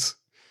these things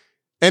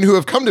and who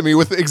have come to me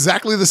with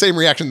exactly the same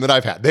reaction that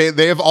I've had.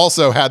 They have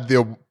also had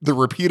the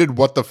repeated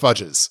what the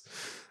fudges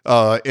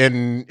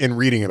in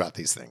reading about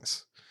these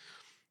things.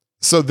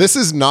 So this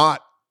is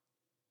not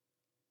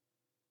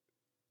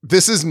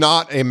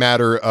a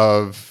matter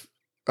of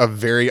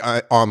very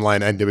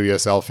online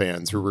NWSL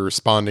fans who were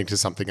responding to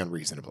something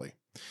unreasonably.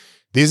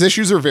 These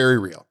issues are very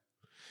real.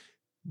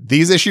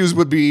 These issues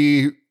would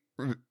be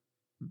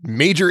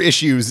major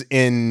issues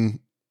in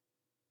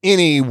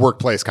any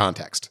workplace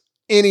context,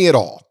 any at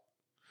all.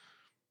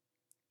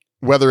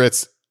 Whether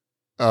it's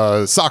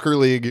a soccer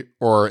league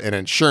or an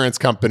insurance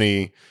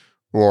company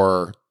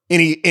or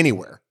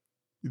anywhere.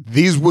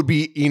 These would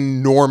be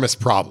enormous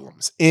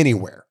problems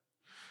anywhere.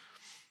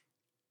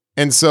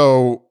 And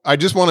so I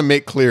just want to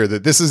make clear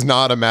that this is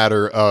not a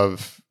matter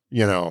of,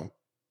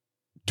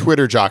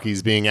 Twitter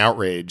jockeys being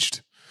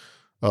outraged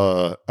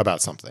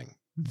about something.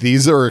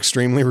 These are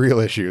extremely real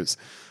issues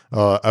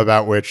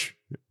about which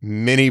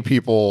many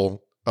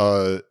people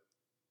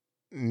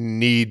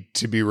need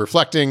to be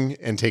reflecting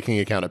and taking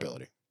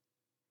accountability.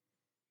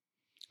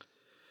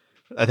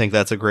 I think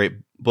that's a great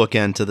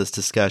bookend to this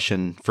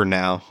discussion for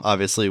now.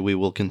 Obviously, we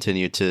will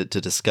continue to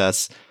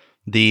discuss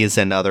these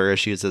and other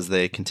issues as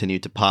they continue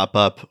to pop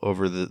up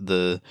over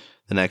the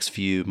next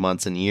few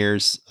months and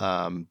years.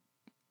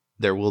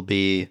 There will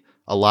be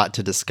a lot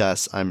to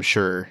discuss, I'm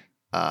sure,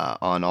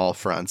 on all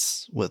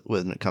fronts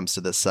when it comes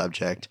to this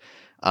subject.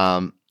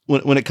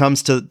 When it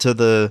comes to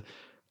the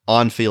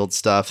on-field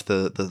stuff,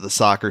 the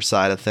soccer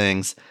side of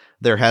things,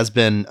 there has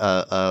been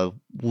a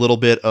little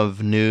bit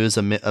of news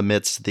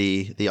amidst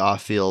the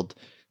off-field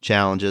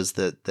challenges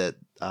that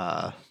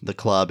the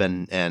club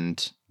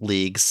and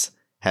leagues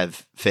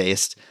have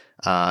faced,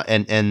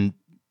 and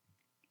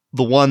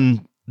the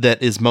one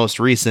that is most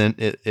recent,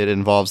 it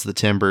involves the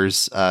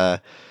Timbers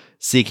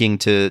seeking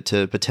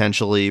to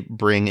potentially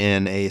bring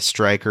in a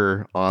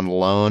striker on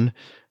loan.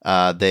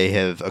 They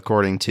have,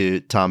 according to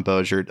Tom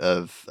Bojert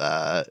of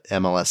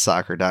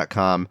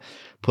MLSsoccer.com,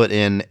 put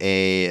in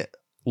a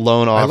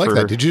loan offer. I like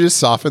that. Did you just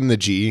soften the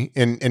G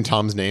in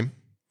Tom's name?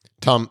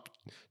 Tom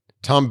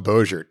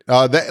Bojert.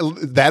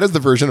 That is the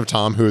version of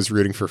Tom who is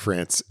rooting for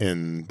France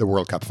in the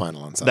World Cup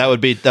final on Sunday. That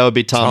would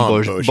be Tom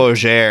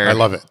Bojert. I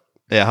love it.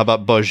 Yeah, how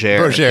about Bojert?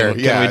 Bojert,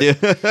 can we do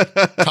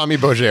Tommy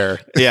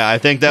Bojert. Yeah, I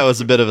think that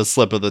was a bit of a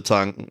slip of the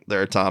tongue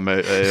there, Tom. I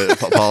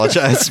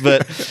apologize,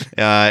 but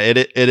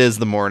it is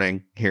the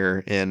morning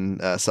here in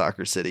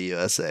Soccer City,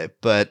 USA.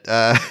 But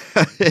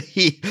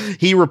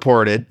he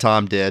reported,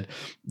 Tom did,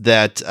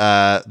 that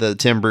the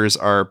Timbers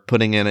are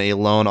putting in a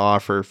loan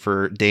offer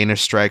for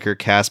Danish striker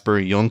Kasper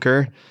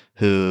Junker,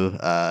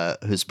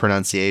 whose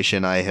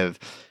pronunciation I have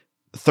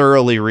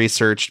thoroughly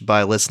researched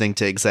by listening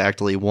to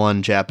exactly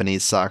one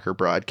Japanese soccer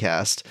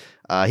broadcast.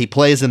 He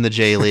plays in the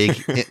J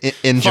League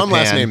in Japan. Fun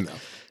last name, though.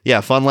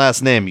 Yeah, fun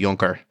last name,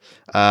 Junker.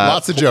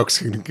 Lots of jokes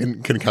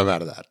can come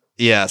out of that.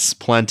 Yes,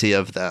 plenty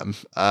of them.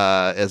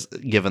 As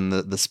given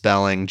the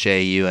spelling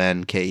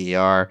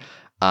Junker.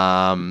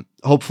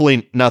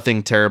 Hopefully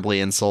nothing terribly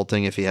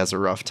insulting if he has a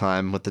rough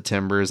time with the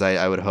Timbers.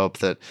 I would hope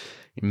that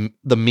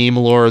the meme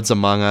lords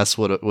among us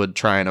would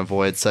try and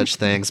avoid such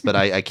things, but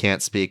I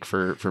can't speak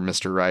for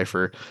Mr.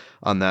 Reifer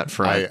on that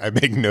front. I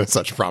make no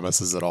such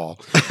promises at all.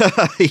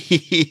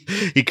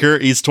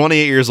 He's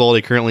 28 years old.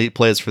 He currently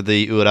plays for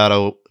the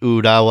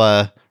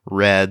Urawa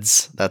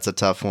Reds. That's a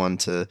tough one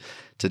to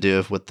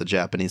do with the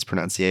Japanese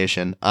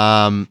pronunciation.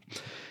 And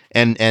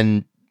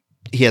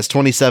he has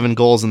 27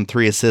 goals and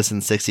 3 assists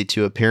in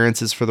 62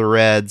 appearances for the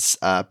Reds.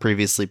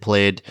 Previously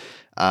played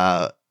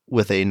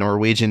with a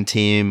Norwegian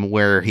team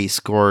where he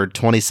scored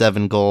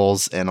 27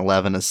 goals and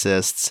 11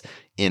 assists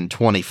in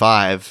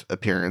 25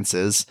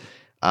 appearances.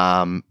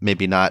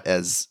 Maybe not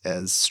as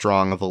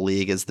strong of a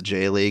league as the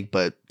J League,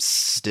 but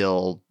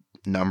still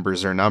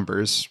numbers are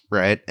numbers,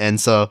 right? And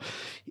so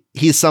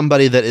he's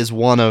somebody that is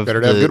one of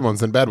better to have good ones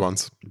than bad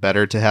ones.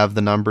 Better to have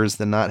the numbers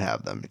than not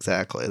have them.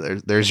 Exactly.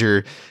 There's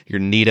your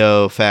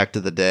Neato fact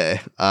of the day.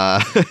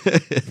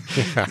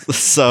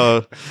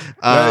 So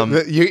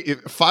you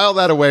file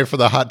that away for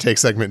the hot take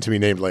segment to be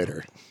named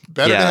later.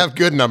 Better to have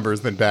good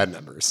numbers than bad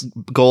numbers.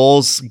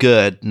 Goals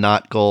good,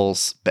 not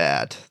goals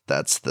bad.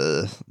 That's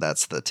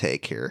the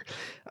take here.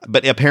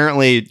 But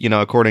apparently,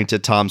 according to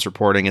Tom's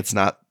reporting, it's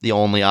not the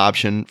only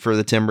option for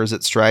the Timbers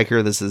at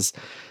striker. This is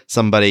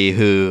somebody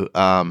who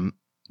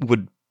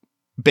would,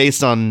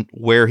 based on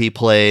where he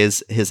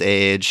plays, his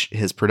age,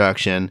 his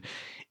production,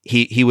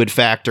 he would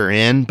factor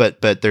in,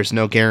 but there's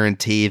no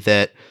guarantee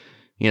that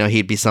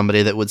he'd be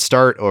somebody that would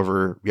start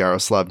over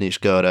Jaroslav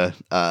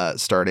Niezgoda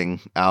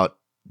starting out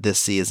this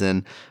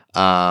season.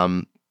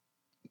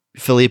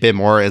 Felipe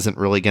Mora isn't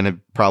really going to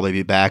probably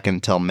be back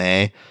until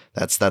May.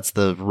 That's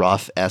the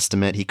rough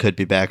estimate. He could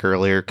be back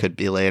earlier, could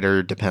be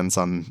later, depends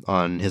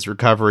on his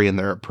recovery and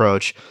their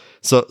approach.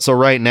 So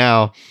right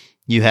now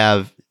you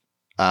have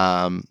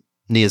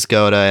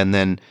Niezgoda and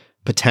then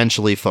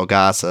potentially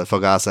Fogasa.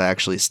 Fogasa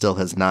actually still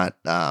has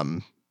not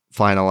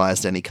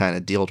finalized any kind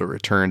of deal to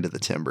return to the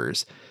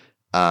Timbers.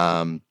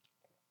 And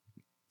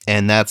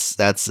that's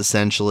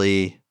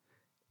essentially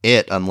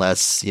it,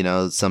 unless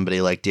somebody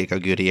like Diego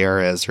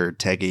Gutierrez or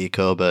Tega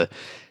Yakoba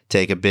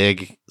take a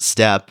big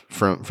step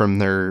from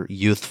their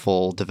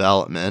youthful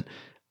development.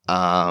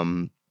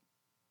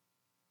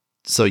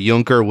 So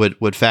Junker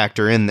would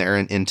factor in there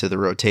into the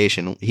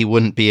rotation. He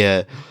wouldn't be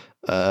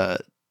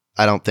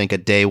I don't think a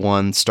day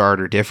one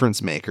starter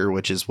difference maker,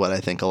 which is what I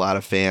think a lot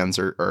of fans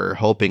are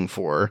hoping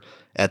for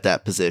at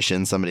that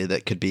position. Somebody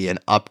that could be an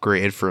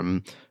upgrade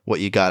from what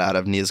you got out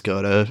of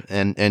Niezgoda.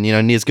 And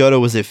Niezgoda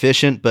was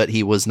efficient, but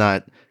he was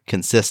not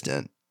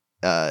consistent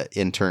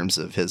in terms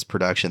of his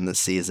production this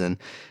season.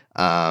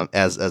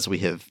 As we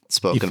have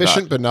spoken about.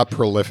 Efficient but not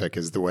prolific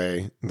is the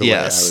way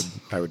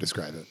I would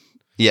describe it.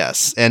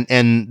 Yes,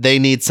 and they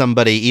need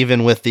somebody,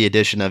 even with the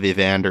addition of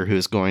Evander,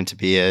 who's going to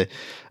be a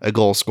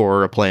goal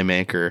scorer, a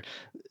playmaker.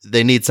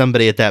 They need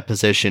somebody at that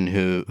position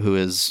who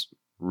is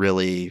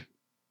really,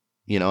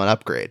 an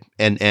upgrade.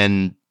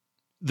 And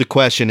the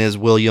question is,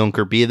 will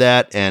Junker be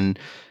that? And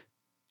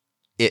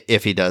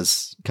if he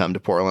does come to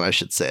Portland, I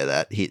should say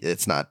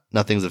that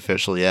nothing's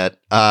official yet.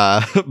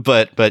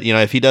 But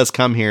if he does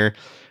come here,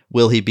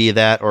 will he be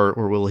that,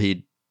 or will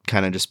he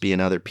kind of just be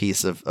another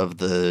piece of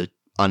the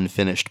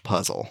unfinished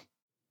puzzle?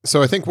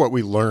 So I think what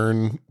we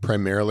learn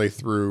primarily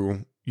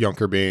through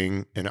Junker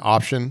being an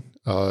option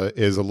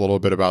is a little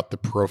bit about the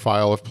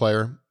profile of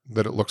player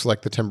that it looks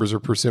like the Timbers are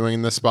pursuing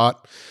in this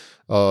spot.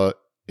 I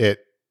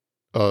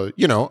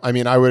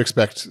would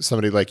expect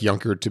somebody like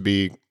Junker to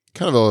be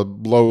kind of a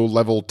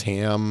low-level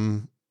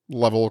TAM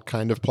level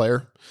kind of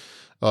player.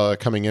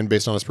 coming in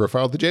based on his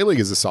profile. The J League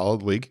is a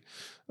solid league.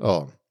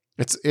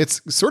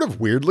 It's sort of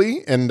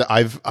weirdly, and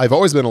I've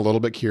always been a little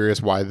bit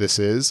curious why this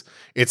is.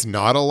 It's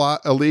not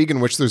a league in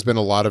which there's been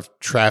a lot of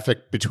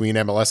traffic between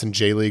MLS and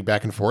J League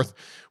back and forth.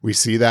 We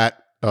see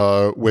that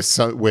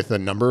with a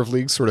number of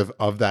leagues sort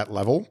of that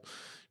level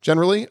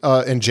generally,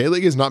 and J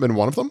League has not been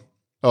one of them.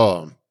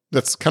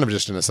 That's kind of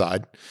just an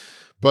aside,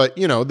 but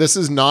this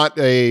is not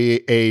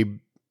a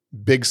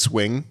big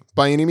swing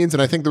by any means,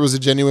 and I think there was a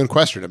genuine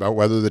question about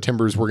whether the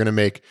Timbers were going to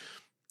make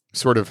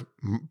sort of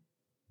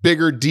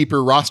bigger,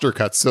 deeper roster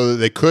cuts so that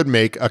they could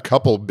make a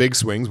couple big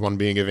swings, one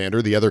being Evander,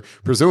 the other,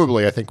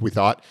 presumably, I think we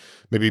thought,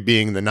 maybe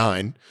being the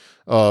 9,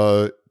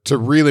 to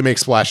really make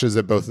splashes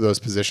at both of those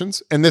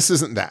positions. And this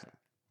isn't that.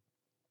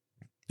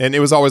 And it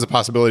was always a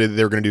possibility that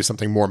they were going to do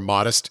something more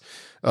modest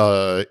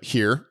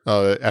here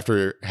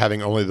after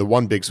having only the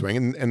one big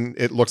swing. And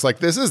it looks like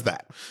this is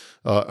that.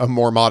 A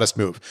more modest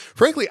move.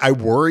 Frankly, I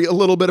worry a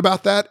little bit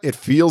about that. It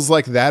feels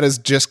like that has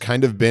just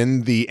kind of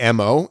been the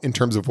MO in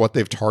terms of what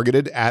they've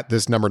targeted at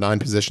this number 9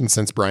 position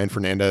since Brian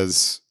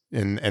Fernandez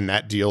and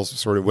that deal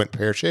sort of went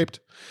pear-shaped.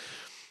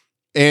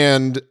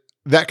 And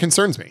that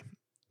concerns me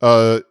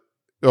a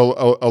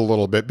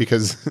little bit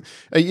because,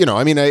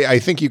 I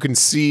think you can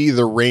see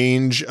the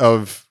range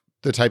of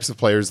the types of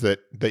players that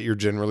you're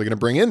generally going to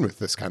bring in with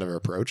this kind of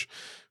approach.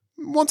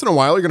 Once in a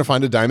while, you're going to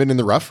find a diamond in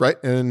the rough, right?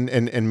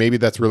 And maybe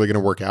that's really going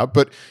to work out.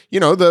 But,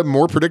 the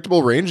more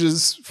predictable range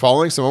is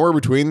falling somewhere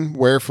between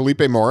where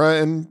Felipe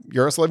Mora and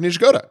Jaroslav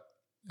Niezgoda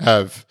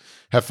have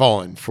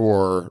fallen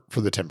for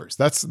the Timbers.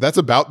 That's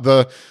about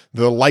the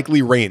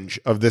likely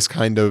range of this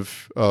kind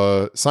of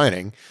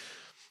signing.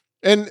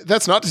 And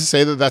that's not to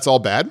say that that's all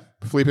bad.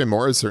 Felipe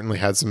Mora has certainly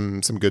had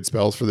some good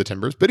spells for the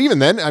Timbers. But even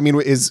then,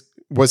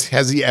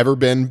 has he ever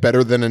been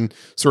better than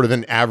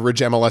an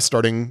average MLS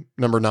starting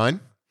number 9?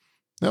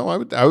 No,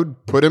 I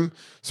would put him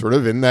sort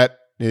of in that,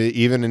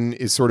 even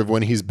in sort of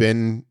when he's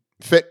been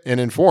fit and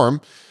in form,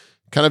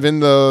 kind of in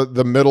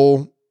the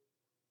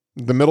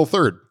middle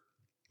third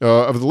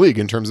of the league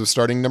in terms of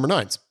starting number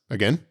 9s.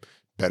 Again,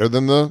 better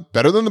than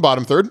the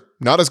bottom third,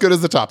 not as good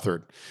as the top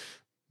third.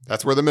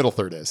 That's where the middle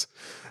third is,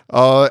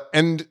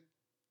 and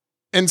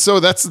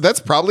so that's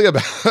probably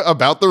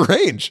about the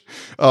range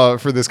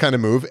for this kind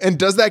of move. And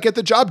does that get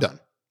the job done?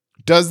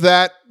 Is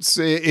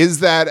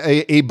that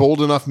a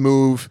bold enough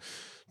move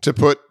to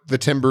put the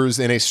Timbers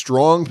in a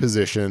strong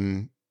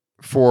position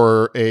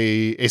for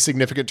a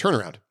significant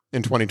turnaround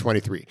in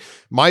 2023?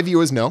 My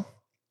view is no.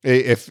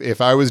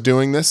 If I was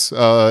doing this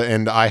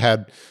and I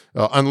had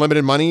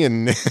unlimited money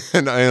and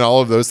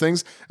all of those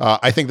things,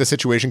 I think the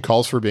situation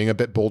calls for being a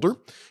bit bolder,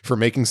 for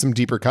making some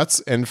deeper cuts,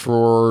 and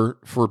for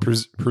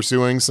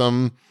pursuing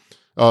some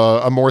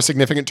a more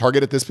significant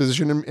target at this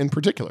position in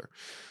particular.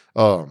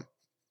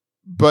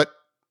 But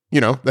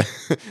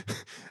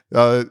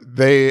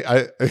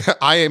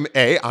I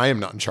am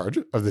not in charge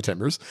of the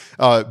Timbers.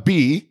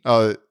 B,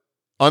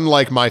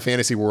 unlike my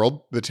fantasy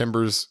world, the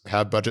Timbers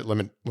have budget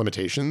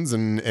limitations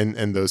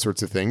and those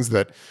sorts of things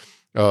that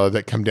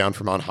come down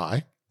from on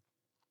high.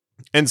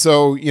 And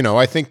so,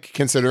 I think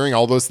considering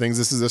all those things,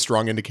 this is a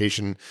strong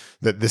indication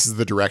that this is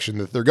the direction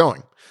that they're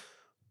going.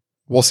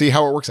 We'll see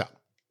how it works out.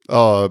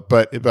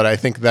 But I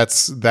think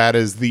that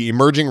is the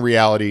emerging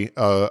reality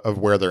of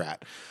where they're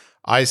at.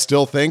 I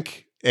still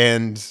think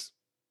it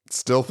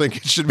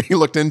should be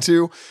looked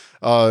into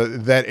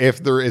that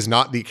if there is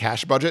not the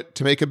cash budget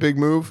to make a big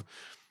move,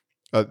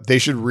 they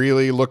should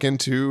really look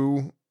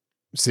into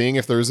seeing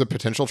if there's a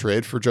potential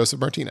trade for Joseph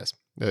Martinez.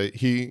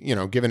 He,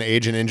 given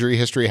age and injury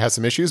history, has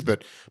some issues,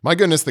 but my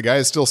goodness, the guy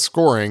is still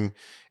scoring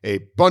a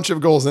bunch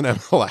of goals in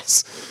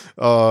MLS.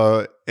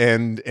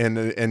 And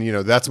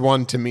that's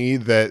one to me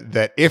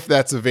that if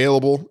that's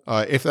available,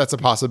 if that's a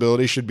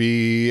possibility, should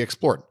be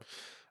explored.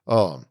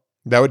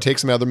 That would take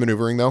some other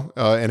maneuvering though.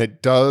 And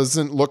it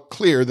doesn't look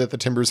clear that the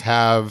Timbers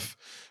have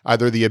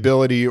either the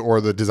ability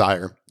or the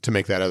desire to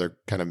make that other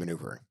kind of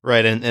maneuvering.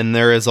 Right. And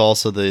there is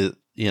also the,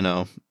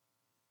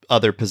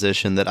 other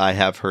position that I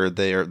have heard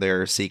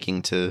they're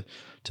seeking to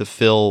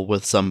fill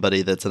with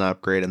somebody that's an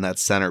upgrade, and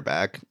that's center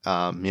back.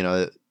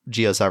 Gio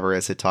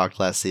Savarese had talked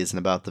last season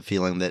about the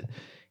feeling that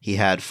he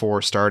had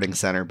 4 starting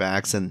center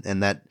backs, and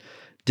that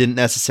didn't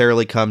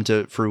necessarily come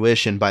to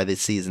fruition by the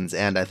season's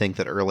end. I think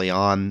that early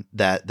on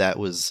that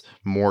was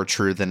more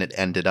true than it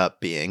ended up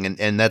being.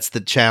 And that's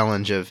the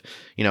challenge of,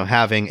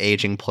 having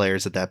aging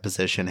players at that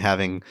position,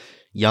 having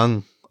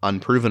young,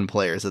 unproven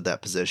players at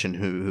that position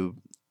who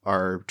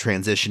are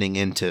transitioning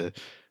into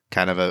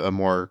kind of a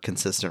more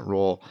consistent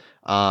role.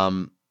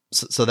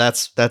 So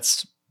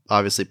that's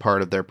obviously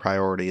part of their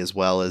priority, as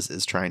well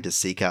as trying to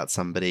seek out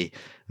somebody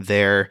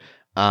there.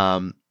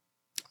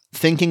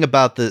 Thinking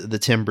about the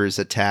Timbers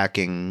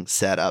attacking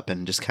setup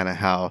and just kind of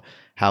how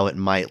it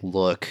might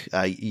look,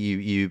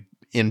 you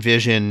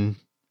envision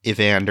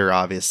Evander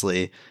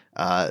obviously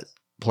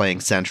playing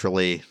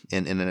centrally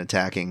in an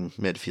attacking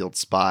midfield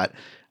spot.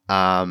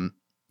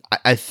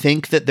 I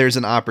think that there's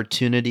an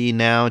opportunity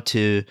now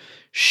to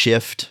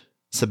shift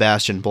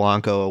Sebastian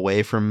Blanco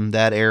away from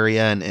that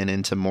area and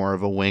into more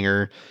of a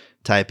winger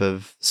type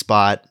of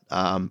spot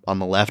on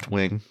the left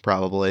wing,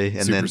 probably.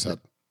 And Super then sub.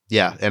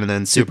 Yeah, and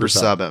then super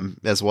sub him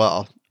as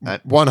well.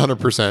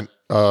 100%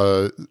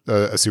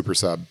 a super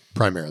sub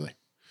primarily.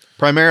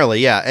 Primarily,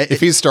 yeah. If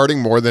he's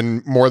starting more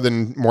than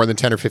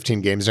 10 or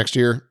 15 games next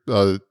year,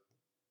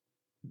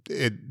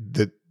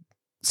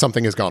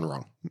 something has gone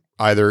wrong,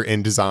 either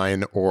in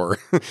design or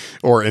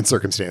in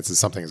circumstances.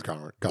 Something has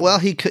gone wrong. Well,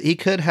 he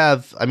could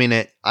have. I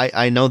mean,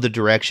 I know the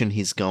direction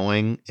he's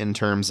going in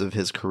terms of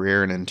his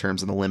career and in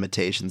terms of the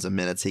limitations of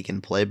minutes he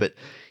can play, but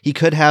he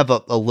could have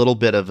a little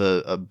bit of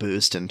a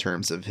boost in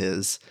terms of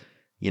his,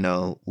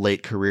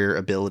 late career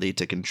ability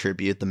to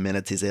contribute the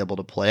minutes he's able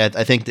to play.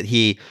 I think that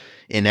he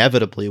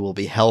inevitably will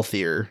be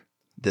healthier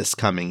this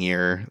coming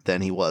year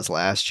than he was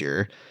last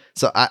year.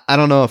 So I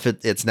don't know if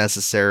it's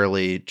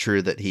necessarily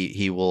true that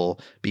he will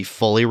be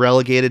fully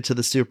relegated to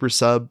the super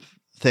sub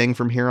thing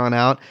from here on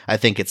out. I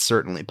think it's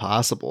certainly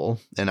possible,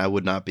 and I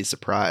would not be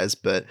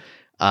surprised. But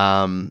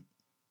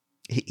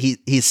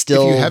he's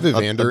still. If you have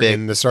Evander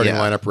in the starting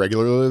lineup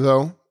regularly,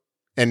 though,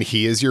 and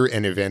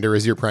Evander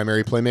is your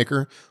primary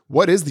playmaker,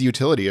 what is the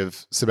utility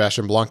of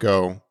Sebastian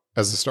Blanco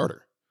as a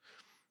starter?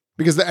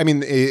 Because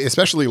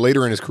especially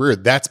later in his career,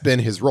 that's been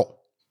his role.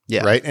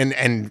 Yeah. Right.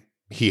 And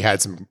he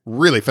had some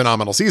really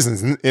phenomenal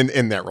seasons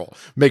in that role.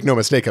 Make no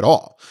mistake at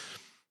all.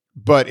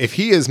 But if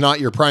he is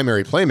not your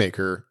primary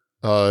playmaker,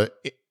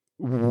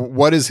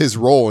 what is his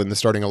role in the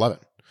starting 11?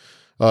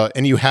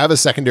 And you have a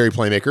secondary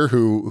playmaker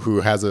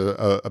who has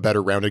a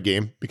better rounded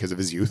game because of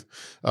his youth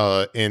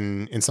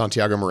in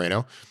Santiago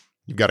Moreno.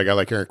 You've got a guy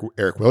like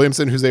Eric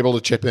Williamson who's able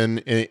to chip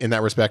in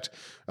that respect.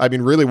 I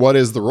mean, really, what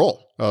is the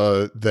role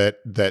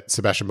that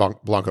Sebastian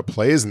Blanco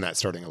plays in that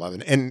starting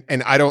 11?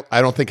 And I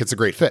don't think it's a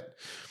great fit.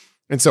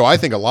 And so I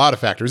think a lot of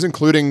factors,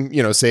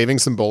 including, saving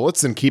some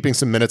bullets and keeping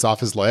some minutes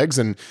off his legs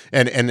and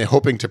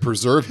hoping to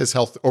preserve his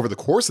health over the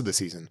course of the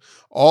season,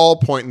 all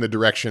point in the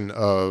direction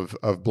of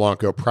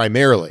Blanco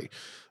primarily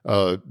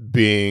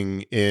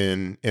being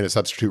in a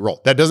substitute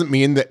role. That doesn't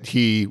mean that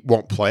he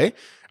won't play.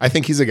 I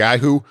think he's a guy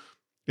who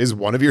is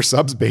one of your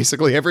subs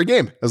basically every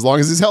game, as long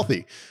as he's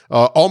healthy,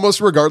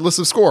 almost regardless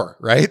of score,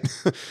 right?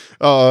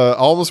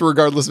 Almost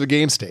regardless of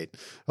game state.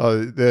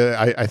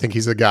 I think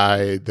he's a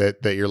guy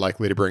that you're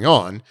likely to bring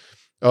on.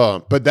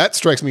 But that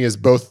strikes me as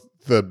both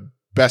the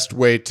best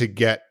way to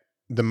get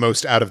the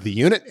most out of the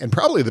unit and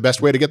probably the best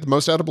way to get the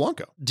most out of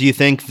Blanco. Do you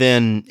think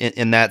then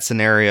in that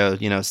scenario,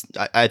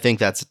 I think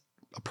that's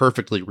a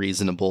perfectly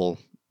reasonable,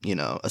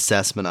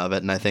 assessment of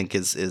it. And I think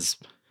is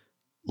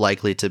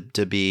likely to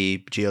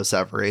be Gio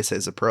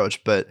Savarese's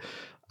approach. But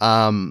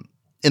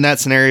in that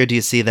scenario, do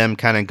you see them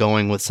kind of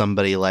going with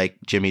somebody like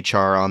Jimmy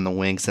Chara on the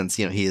wing, since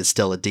he is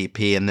still a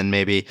DP, and then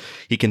maybe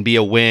he can be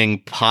a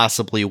wing,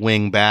 possibly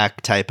wing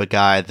back type of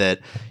guy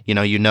that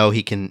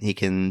he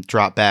can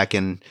drop back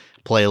and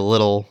play a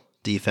little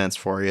defense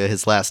for you.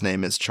 His last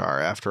name is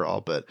Chara after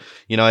all, but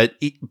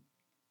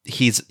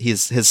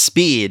his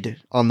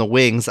speed on the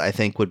wings I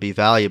think would be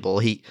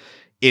valuable.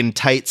 In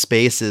tight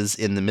spaces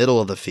in the middle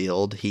of the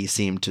field, he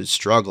seemed to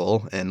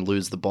struggle and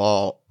lose the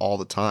ball all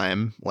the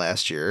time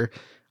last year.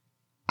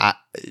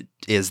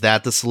 Is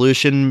that the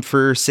solution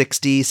for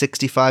 60,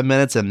 65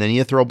 minutes, and then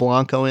you throw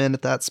Blanco in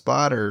at that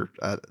spot, or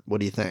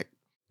what do you think?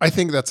 I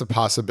think that's a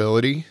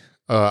possibility.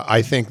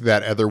 I think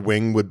that other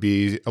wing would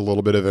be a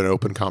little bit of an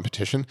open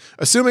competition,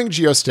 assuming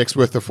Gio sticks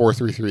with the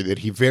 4-3-3 that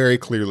he very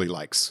clearly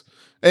likes.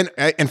 And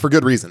for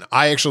good reason.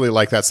 I actually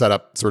like that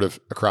setup sort of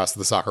across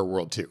the soccer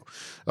world too.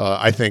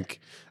 I think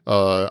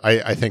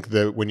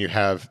that when you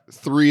have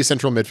three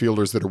central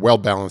midfielders that are well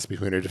balanced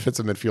between a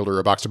defensive midfielder,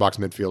 a box-to-box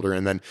midfielder,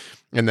 and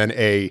then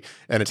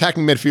an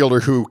attacking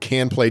midfielder who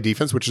can play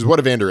defense, which is what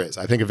Evander is.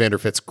 I think Evander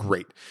fits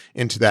great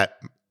into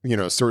that,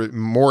 sort of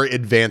more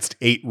advanced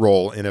 8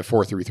 role in a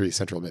 4-3-3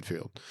 central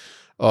midfield.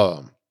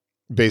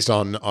 Based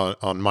on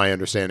my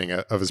understanding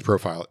of his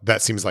profile,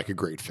 that seems like a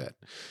great fit.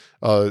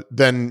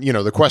 Then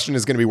the question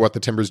is going to be what the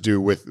Timbers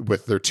do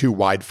with their 2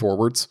 wide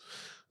forwards.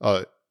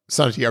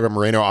 Santiago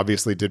Moreno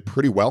obviously did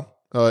pretty well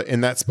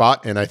in that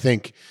spot, and I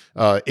think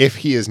if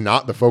he is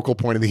not the focal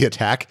point of the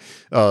attack,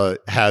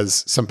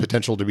 has some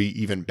potential to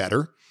be even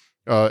better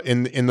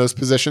in those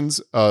positions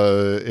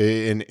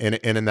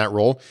in that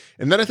role.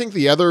 And then I think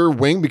the other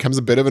wing becomes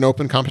a bit of an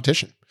open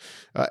competition,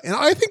 and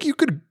I think you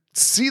could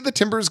see the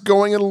Timbers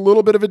going in a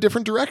little bit of a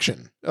different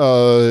direction,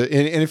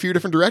 in a few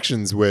different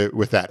directions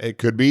with that. It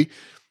could be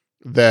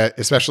that,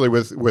 especially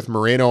with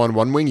Moreno on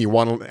one wing, you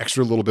want an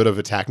extra little bit of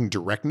attacking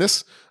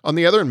directness on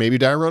the other, and maybe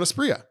Dairon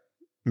Asprilla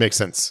makes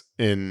sense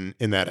in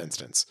that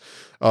instance.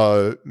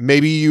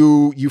 Maybe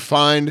you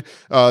find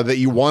that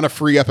you want to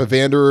free up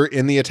Evander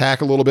in the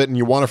attack a little bit, and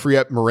you want to free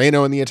up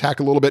Moreno in the attack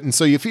a little bit, and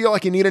so you feel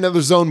like you need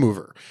another zone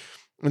mover.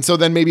 And so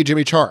then maybe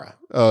Jimmy Chara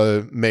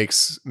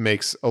makes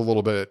a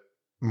little bit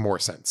more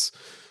sense.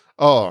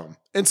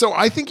 And so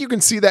I think you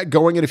can see that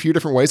going in a few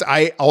different ways.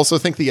 I also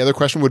think the other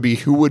question would be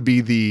who would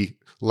be the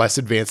less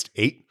advanced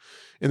 8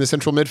 in the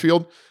central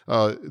midfield.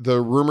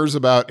 The rumors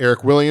about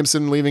Eric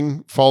Williamson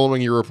leaving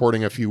following your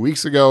reporting a few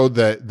weeks ago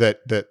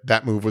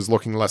that move was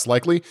looking less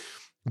likely.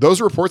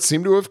 Those reports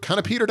seem to have kind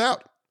of petered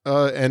out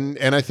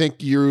And I think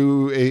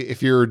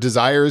if your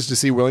desire is to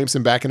see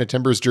Williamson back in a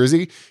Timbers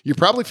jersey, you're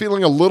probably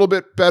feeling a little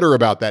bit better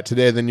about that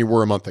today than you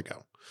were a month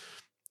ago.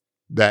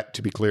 That,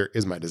 to be clear,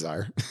 is my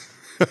desire.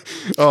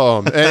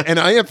 And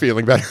I am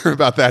feeling better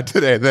about that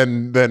today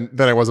than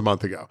I was a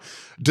month ago.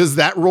 Does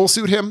that role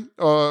suit him,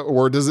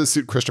 or does it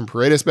suit Christian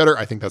Paredes better?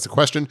 I think that's a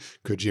question.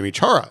 Could Jimmy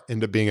Chara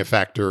end up being a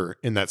factor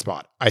in that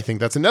spot? I think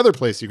that's another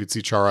place you could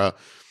see Chara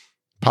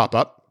pop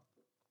up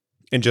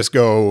and just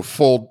go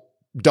full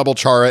double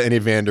Chara and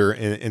Evander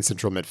in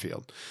central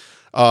midfield.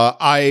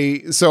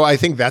 So I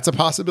think that's a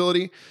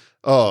possibility.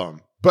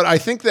 But I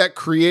think that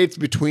creates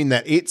between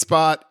that 8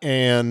 spot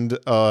and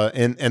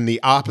the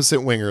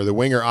opposite winger, the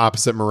winger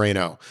opposite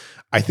Moreno.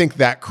 I think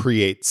that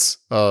creates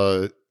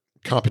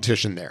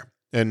competition there,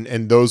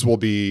 and those will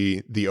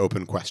be the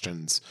open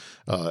questions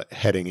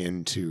heading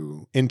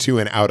into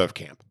and out of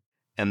camp.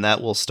 And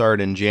that will start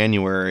in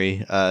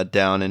January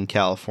down in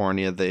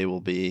California. They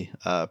will be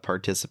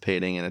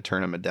participating in a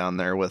tournament down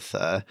there with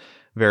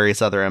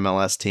various other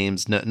MLS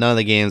teams. None of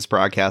the games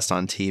broadcast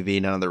on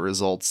TV. None of the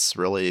results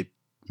really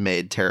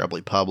made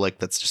terribly public.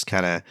 That's just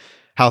kind of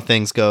how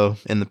things go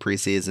in the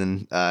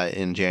preseason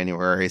in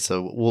January.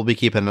 So we'll be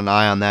keeping an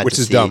eye on that. Which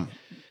is dumb.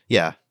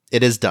 Yeah,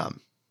 it is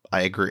dumb.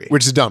 I agree.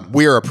 Which is dumb.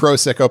 We are a pro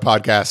sicko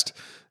podcast.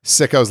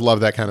 Sickos love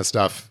that kind of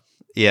stuff.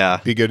 Yeah.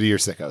 Be good to your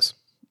sickos.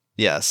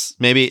 Yes.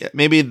 Maybe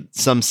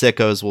some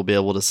sickos will be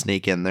able to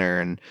sneak in there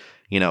and,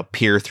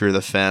 peer through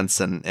the fence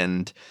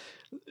and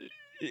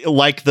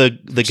like the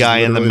guy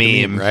in the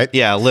meme, right?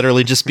 Yeah,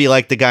 literally just be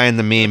like the guy in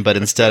the meme, but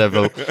instead of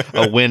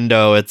a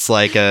window, it's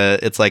like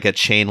a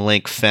chain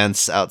link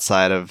fence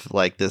outside of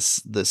like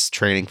this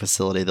training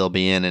facility they'll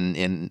be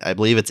in I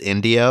believe it's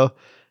Indio,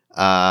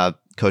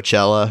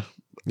 Coachella.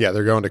 Yeah,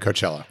 they're going to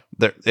Coachella.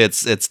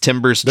 It's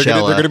Timbers. They're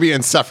going to be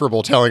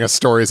insufferable telling us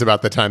stories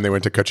about the time they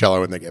went to Coachella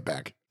when they get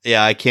back.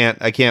 Yeah, I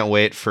can't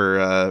wait for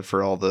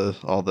all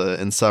the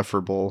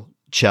insufferable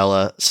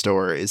Cella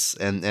stories,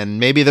 and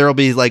maybe there'll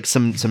be like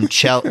some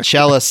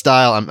Cella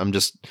style. I'm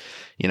just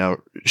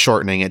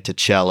shortening it to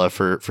Cella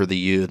for the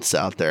youths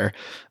out there.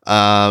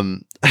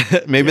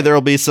 Maybe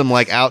there'll be some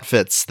like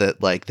outfits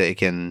that like they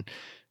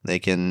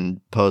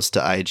can post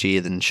to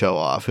IG then show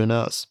off. Who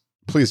knows?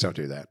 Please don't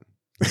do that.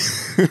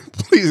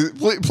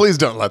 please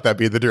don't let that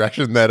be the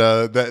direction that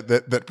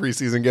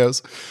preseason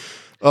goes.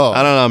 Oh,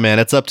 I don't know, man.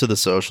 It's up to the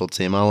social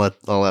team. I'll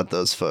let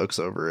those folks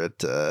over at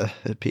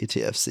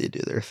PTFC do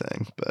their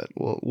thing, but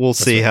we'll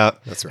see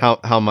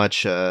how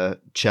much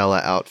Cella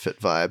outfit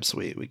vibes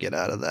we get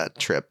out of that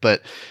trip.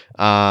 But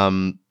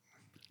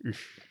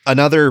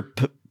another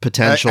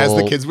potential, as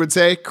the kids would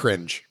say,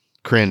 cringe,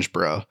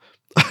 bro.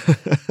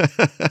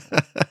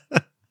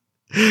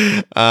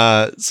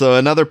 So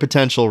another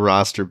potential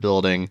roster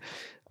building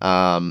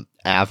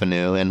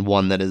avenue, and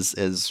one that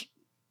is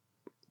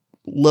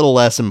little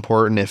less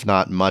important, if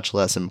not much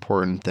less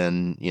important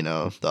than,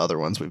 the other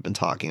ones we've been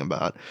talking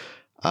about,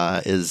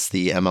 is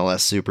the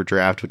MLS Super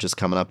Draft, which is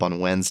coming up on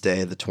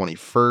Wednesday, the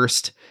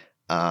 21st.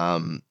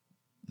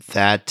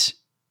 That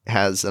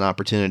has an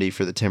opportunity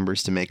for the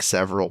Timbers to make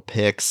several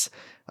picks,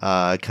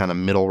 kind of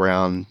middle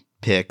round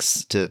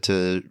picks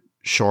to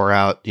shore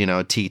out,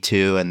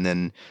 T2 and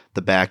then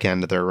the back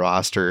end of their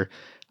roster.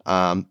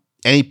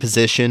 Any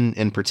position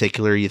in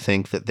particular you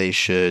think that they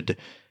should,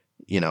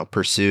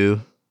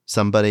 pursue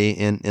somebody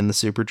in the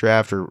Super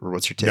Draft, or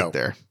what's your take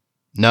there?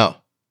 No.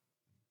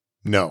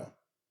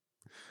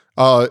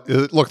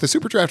 Look, the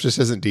Super Draft just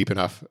isn't deep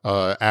enough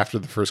after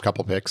the first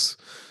couple picks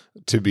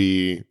to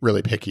be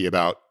really picky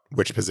about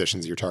which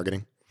positions you're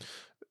targeting.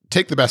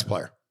 Take the best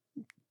player.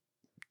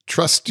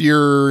 Trust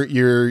your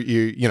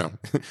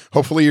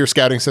hopefully your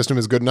scouting system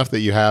is good enough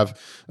that you have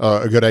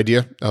a good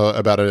idea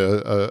about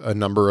a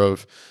number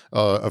of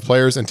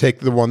players, and take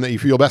the one that you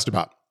feel best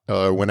about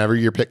whenever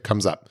your pick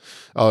comes up.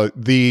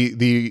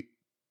 The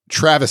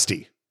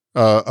travesty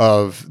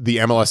of the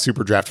MLS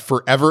Super Draft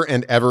forever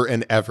and ever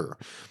and ever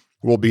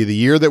will be the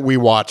year that we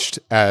watched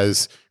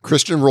as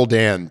Christian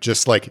Roldan,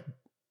 just like,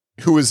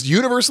 who is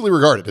universally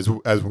regarded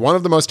as one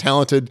of the most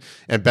talented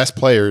and best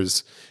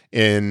players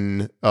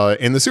in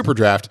the Super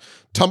Draft,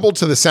 tumbled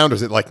to the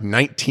Sounders at like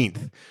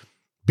 19th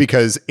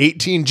because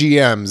 18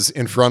 GMs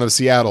in front of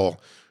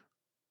Seattle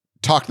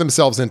talked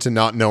themselves into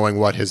not knowing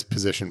what his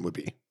position would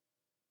be.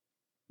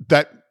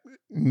 That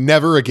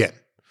never again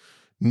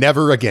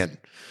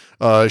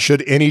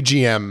should any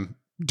GM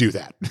do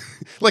that.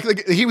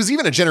 like he was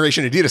even a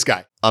Generation Adidas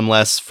guy.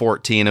 Unless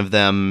 14 of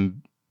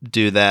them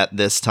do that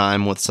this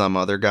time with some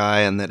other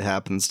guy, and that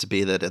happens to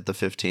be that at the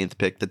 15th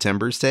pick the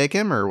Timbers take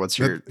him, or what's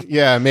your?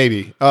 Yeah,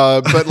 maybe.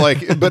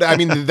 But I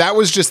mean, that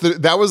was just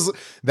that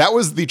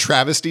was the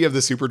travesty of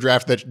the Super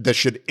Draft that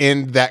should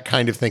end that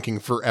kind of thinking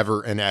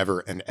forever and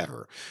ever and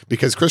ever.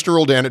 Because Christian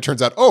Roldan, it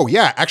turns out,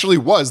 actually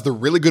was the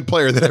really good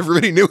player that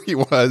everybody knew he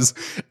was,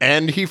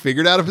 and he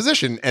figured out a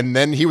position, and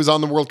then he was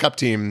on the World Cup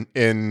team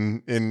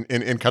in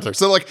Qatar.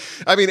 So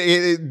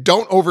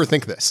don't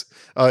overthink this.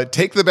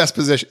 Take the best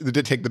position,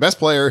 take the best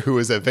player who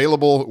is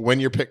available when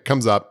your pick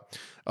comes up.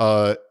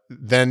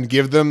 then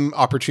give them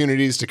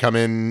opportunities to come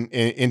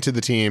into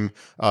the team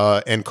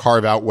and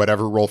carve out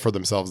whatever role for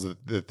themselves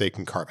that they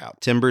can carve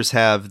out. Timbers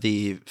have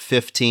the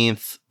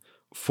 15th,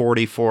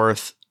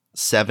 44th,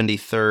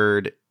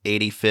 73rd,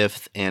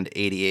 85th, and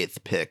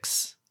 88th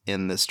picks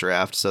in this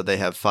draft. So they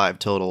have 5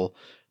 total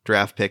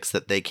draft picks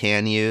that they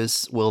can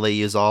use. Will they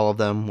use all of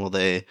them? Will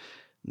they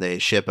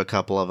ship a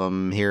couple of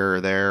them here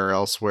or there or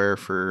elsewhere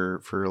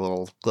for a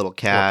little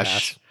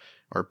cash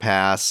or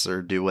pass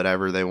or do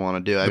whatever they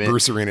want to do?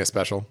 Bruce Arena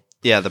special.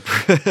 Yeah,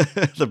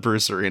 the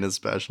Bruce Arena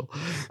special.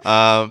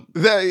 There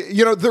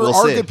we'll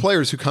are see. good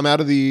players who come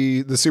out of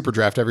the super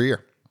draft every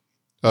year.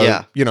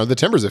 Yeah. The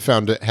Timbers have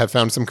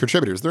found some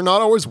contributors. They're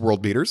not always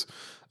world beaters.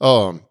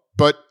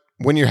 But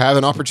when you have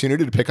an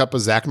opportunity to pick up a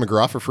Zach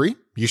McGraw for free,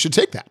 you should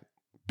take that,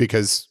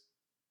 because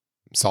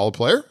solid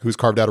player who's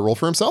carved out a role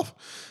for himself,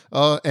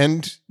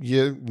 and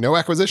no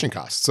acquisition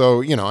costs.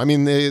 So,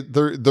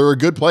 they're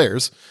good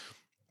players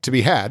to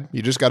be had.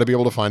 You just got to be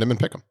able to find them and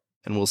pick them.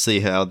 And we'll see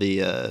how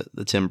the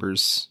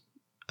Timbers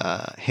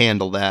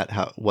handle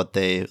that, what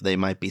they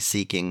might be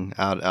seeking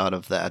out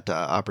of that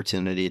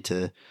opportunity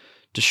to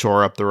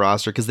shore up the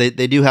roster, because they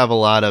do have a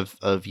lot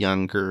of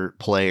younger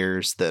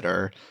players that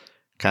are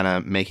kind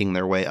of making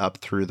their way up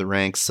through the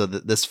ranks. So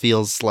that this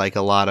feels like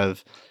a lot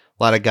of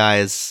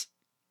guys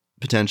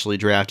potentially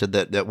drafted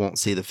that won't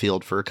see the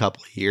field for a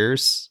couple of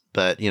years.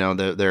 But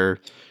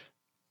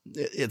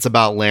it's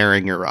about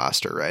layering your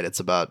roster, right? It's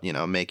about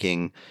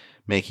making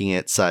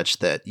it such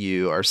that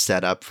you are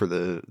set up for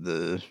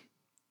the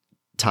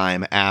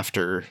time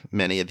after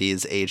many of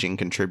these aging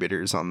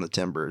contributors on the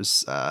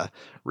Timbers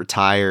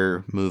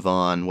retire, move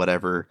on,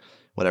 whatever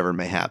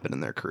may happen in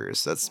their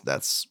careers.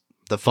 That's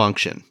the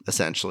function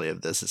essentially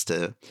of this, is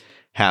to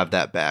have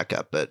that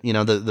backup. But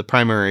the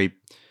primary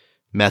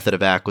method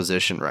of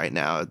acquisition right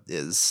now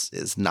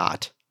is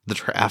not the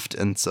draft,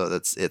 and so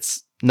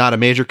it's not a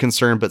major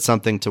concern, but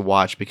something to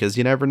watch, because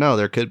you never know.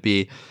 There could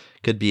be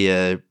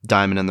a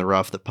diamond in the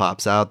rough that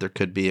pops out. There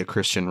could be a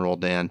Christian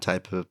Roldan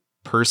type of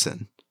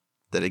person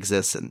that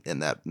exists in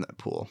that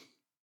pool.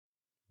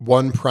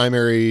 One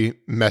primary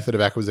method of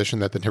acquisition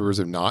that the Timbers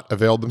have not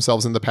availed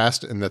themselves in the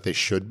past, and that they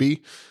should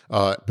be,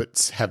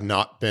 but have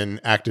not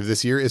been active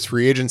this year, is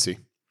free agency.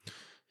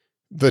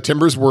 The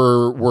Timbers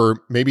were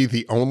maybe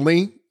the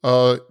only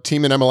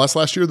team in MLS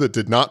last year that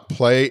did not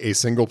play a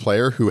single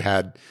player who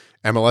had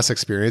MLS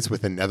experience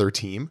with another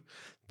team.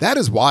 That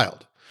is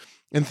wild.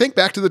 And think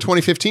back to the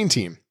 2015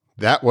 team.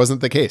 That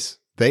wasn't the case.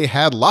 They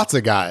had lots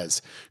of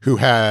guys who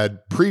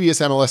had previous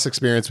MLS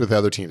experience with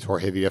other teams.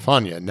 Jorge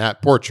Villafana,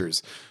 Nat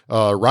Borchers,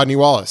 Rodney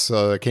Wallace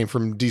came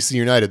from DC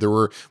United. There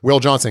were Will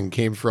Johnson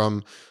came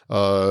from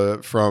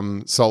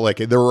Salt Lake.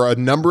 There were a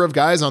number of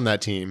guys on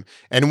that team.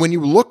 And when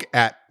you look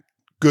at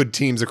good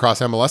teams across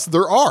MLS,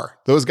 there are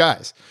those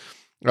guys.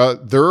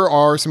 There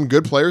are some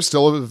good players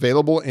still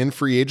available in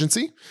free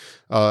agency.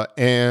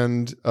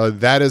 And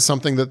that is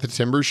something that the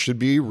Timbers should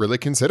be really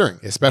considering,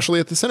 especially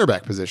at the center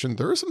back position.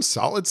 There are some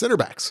solid center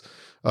backs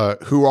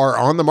who are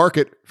on the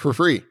market for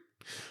free.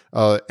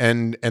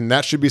 And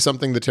that should be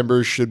something the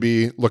Timbers should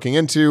be looking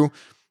into.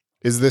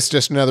 Is this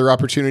just another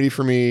opportunity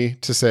for me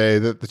to say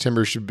that the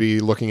Timbers should be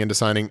looking into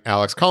signing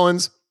Alex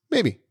Collins?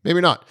 Maybe,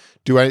 maybe not.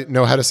 Do I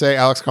know how to say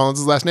Alex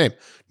Collins' last name?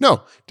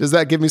 No. Does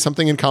that give me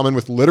something in common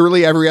with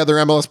literally every other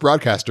MLS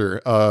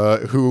broadcaster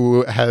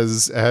who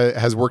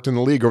has worked in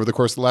the league over the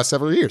course of the last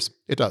several years?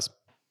 It does.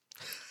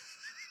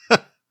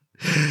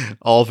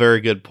 All very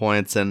good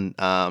points, and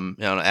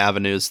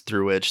avenues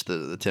through which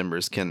the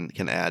Timbers can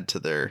add to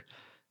their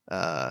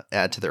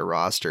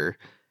roster.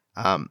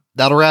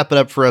 That'll wrap it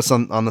up for us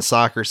on the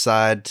soccer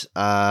side.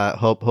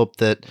 Hope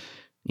that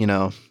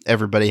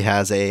everybody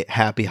has a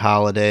happy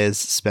holidays,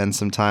 spend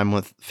some time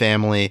with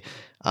family,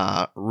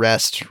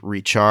 rest,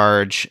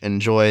 recharge,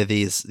 enjoy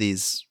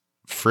these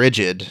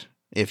frigid,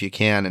 if you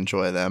can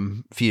enjoy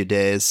them, few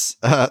days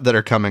that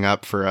are coming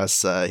up for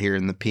us here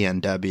in the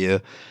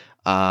PNW.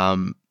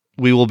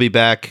 We will be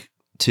back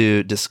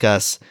to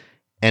discuss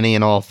any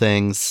and all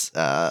things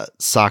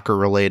soccer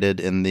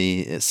related in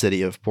the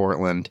city of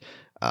Portland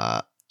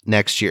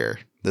next year.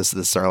 This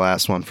is our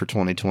last one for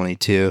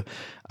 2022.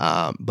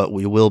 But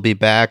we will be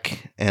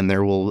back, and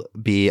there will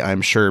be,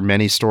 I'm sure,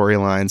 many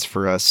storylines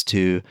for us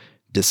to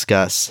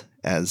discuss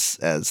as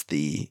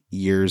the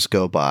years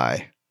go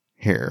by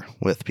here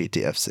with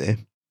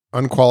PTFC.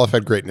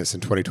 Unqualified greatness in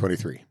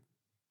 2023.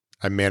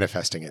 I'm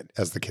manifesting it,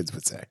 as the kids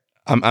would say.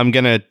 I'm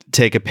going to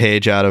take a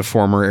page out of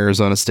former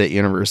Arizona State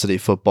University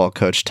football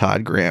coach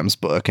Todd Graham's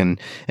book and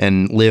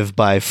live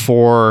by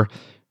four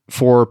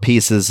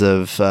pieces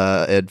of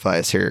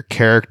advice here: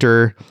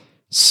 character,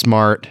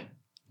 smart,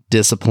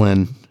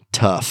 discipline,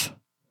 tough.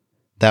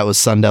 That was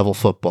Sun Devil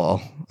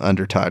football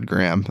under Todd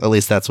Graham. At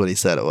least that's what he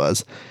said it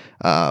was.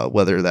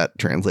 Whether that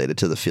translated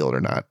to the field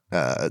or not,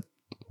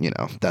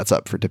 that's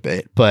up for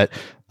debate. But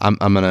I'm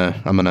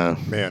gonna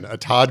Man, a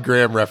Todd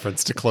Graham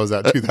reference to close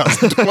out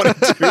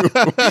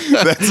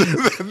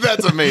 2022.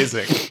 That's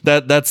amazing.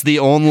 That's the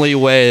only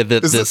way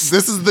that this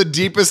is the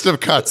deepest of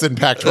cuts in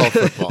Pac-12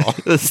 football.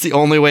 That's the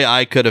only way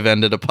I could have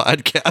ended a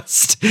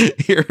podcast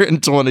here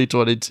in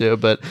 2022.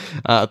 But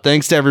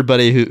thanks to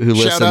everybody who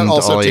listened. Shout out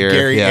also all to year.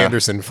 Gary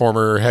Anderson,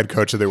 former head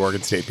coach of the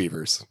Oregon State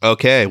Beavers.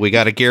 Okay, we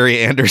got a Gary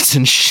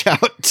Anderson shout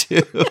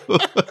too.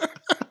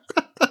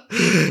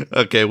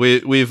 Okay,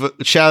 we've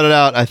shouted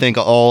out, I think,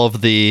 all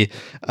of the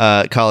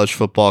college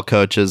football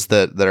coaches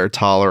that are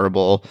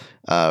tolerable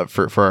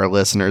for our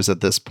listeners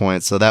at this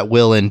point. So that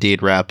will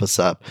indeed wrap us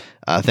up.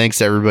 Thanks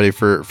to everybody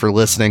for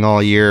listening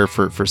all year,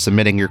 for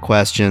submitting your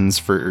questions,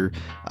 for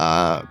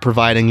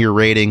providing your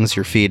ratings,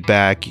 your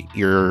feedback,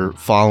 your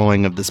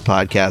following of this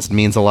podcast. It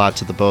means a lot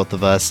to the both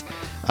of us.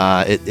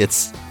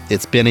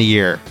 It's been a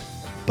year,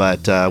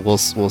 but we'll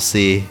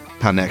see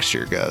how next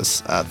year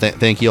goes.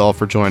 Thank you all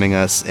for joining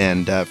us,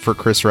 and for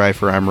Chris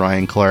Reifer, I'm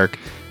Ryan Clark.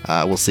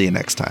 We'll see you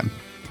next time.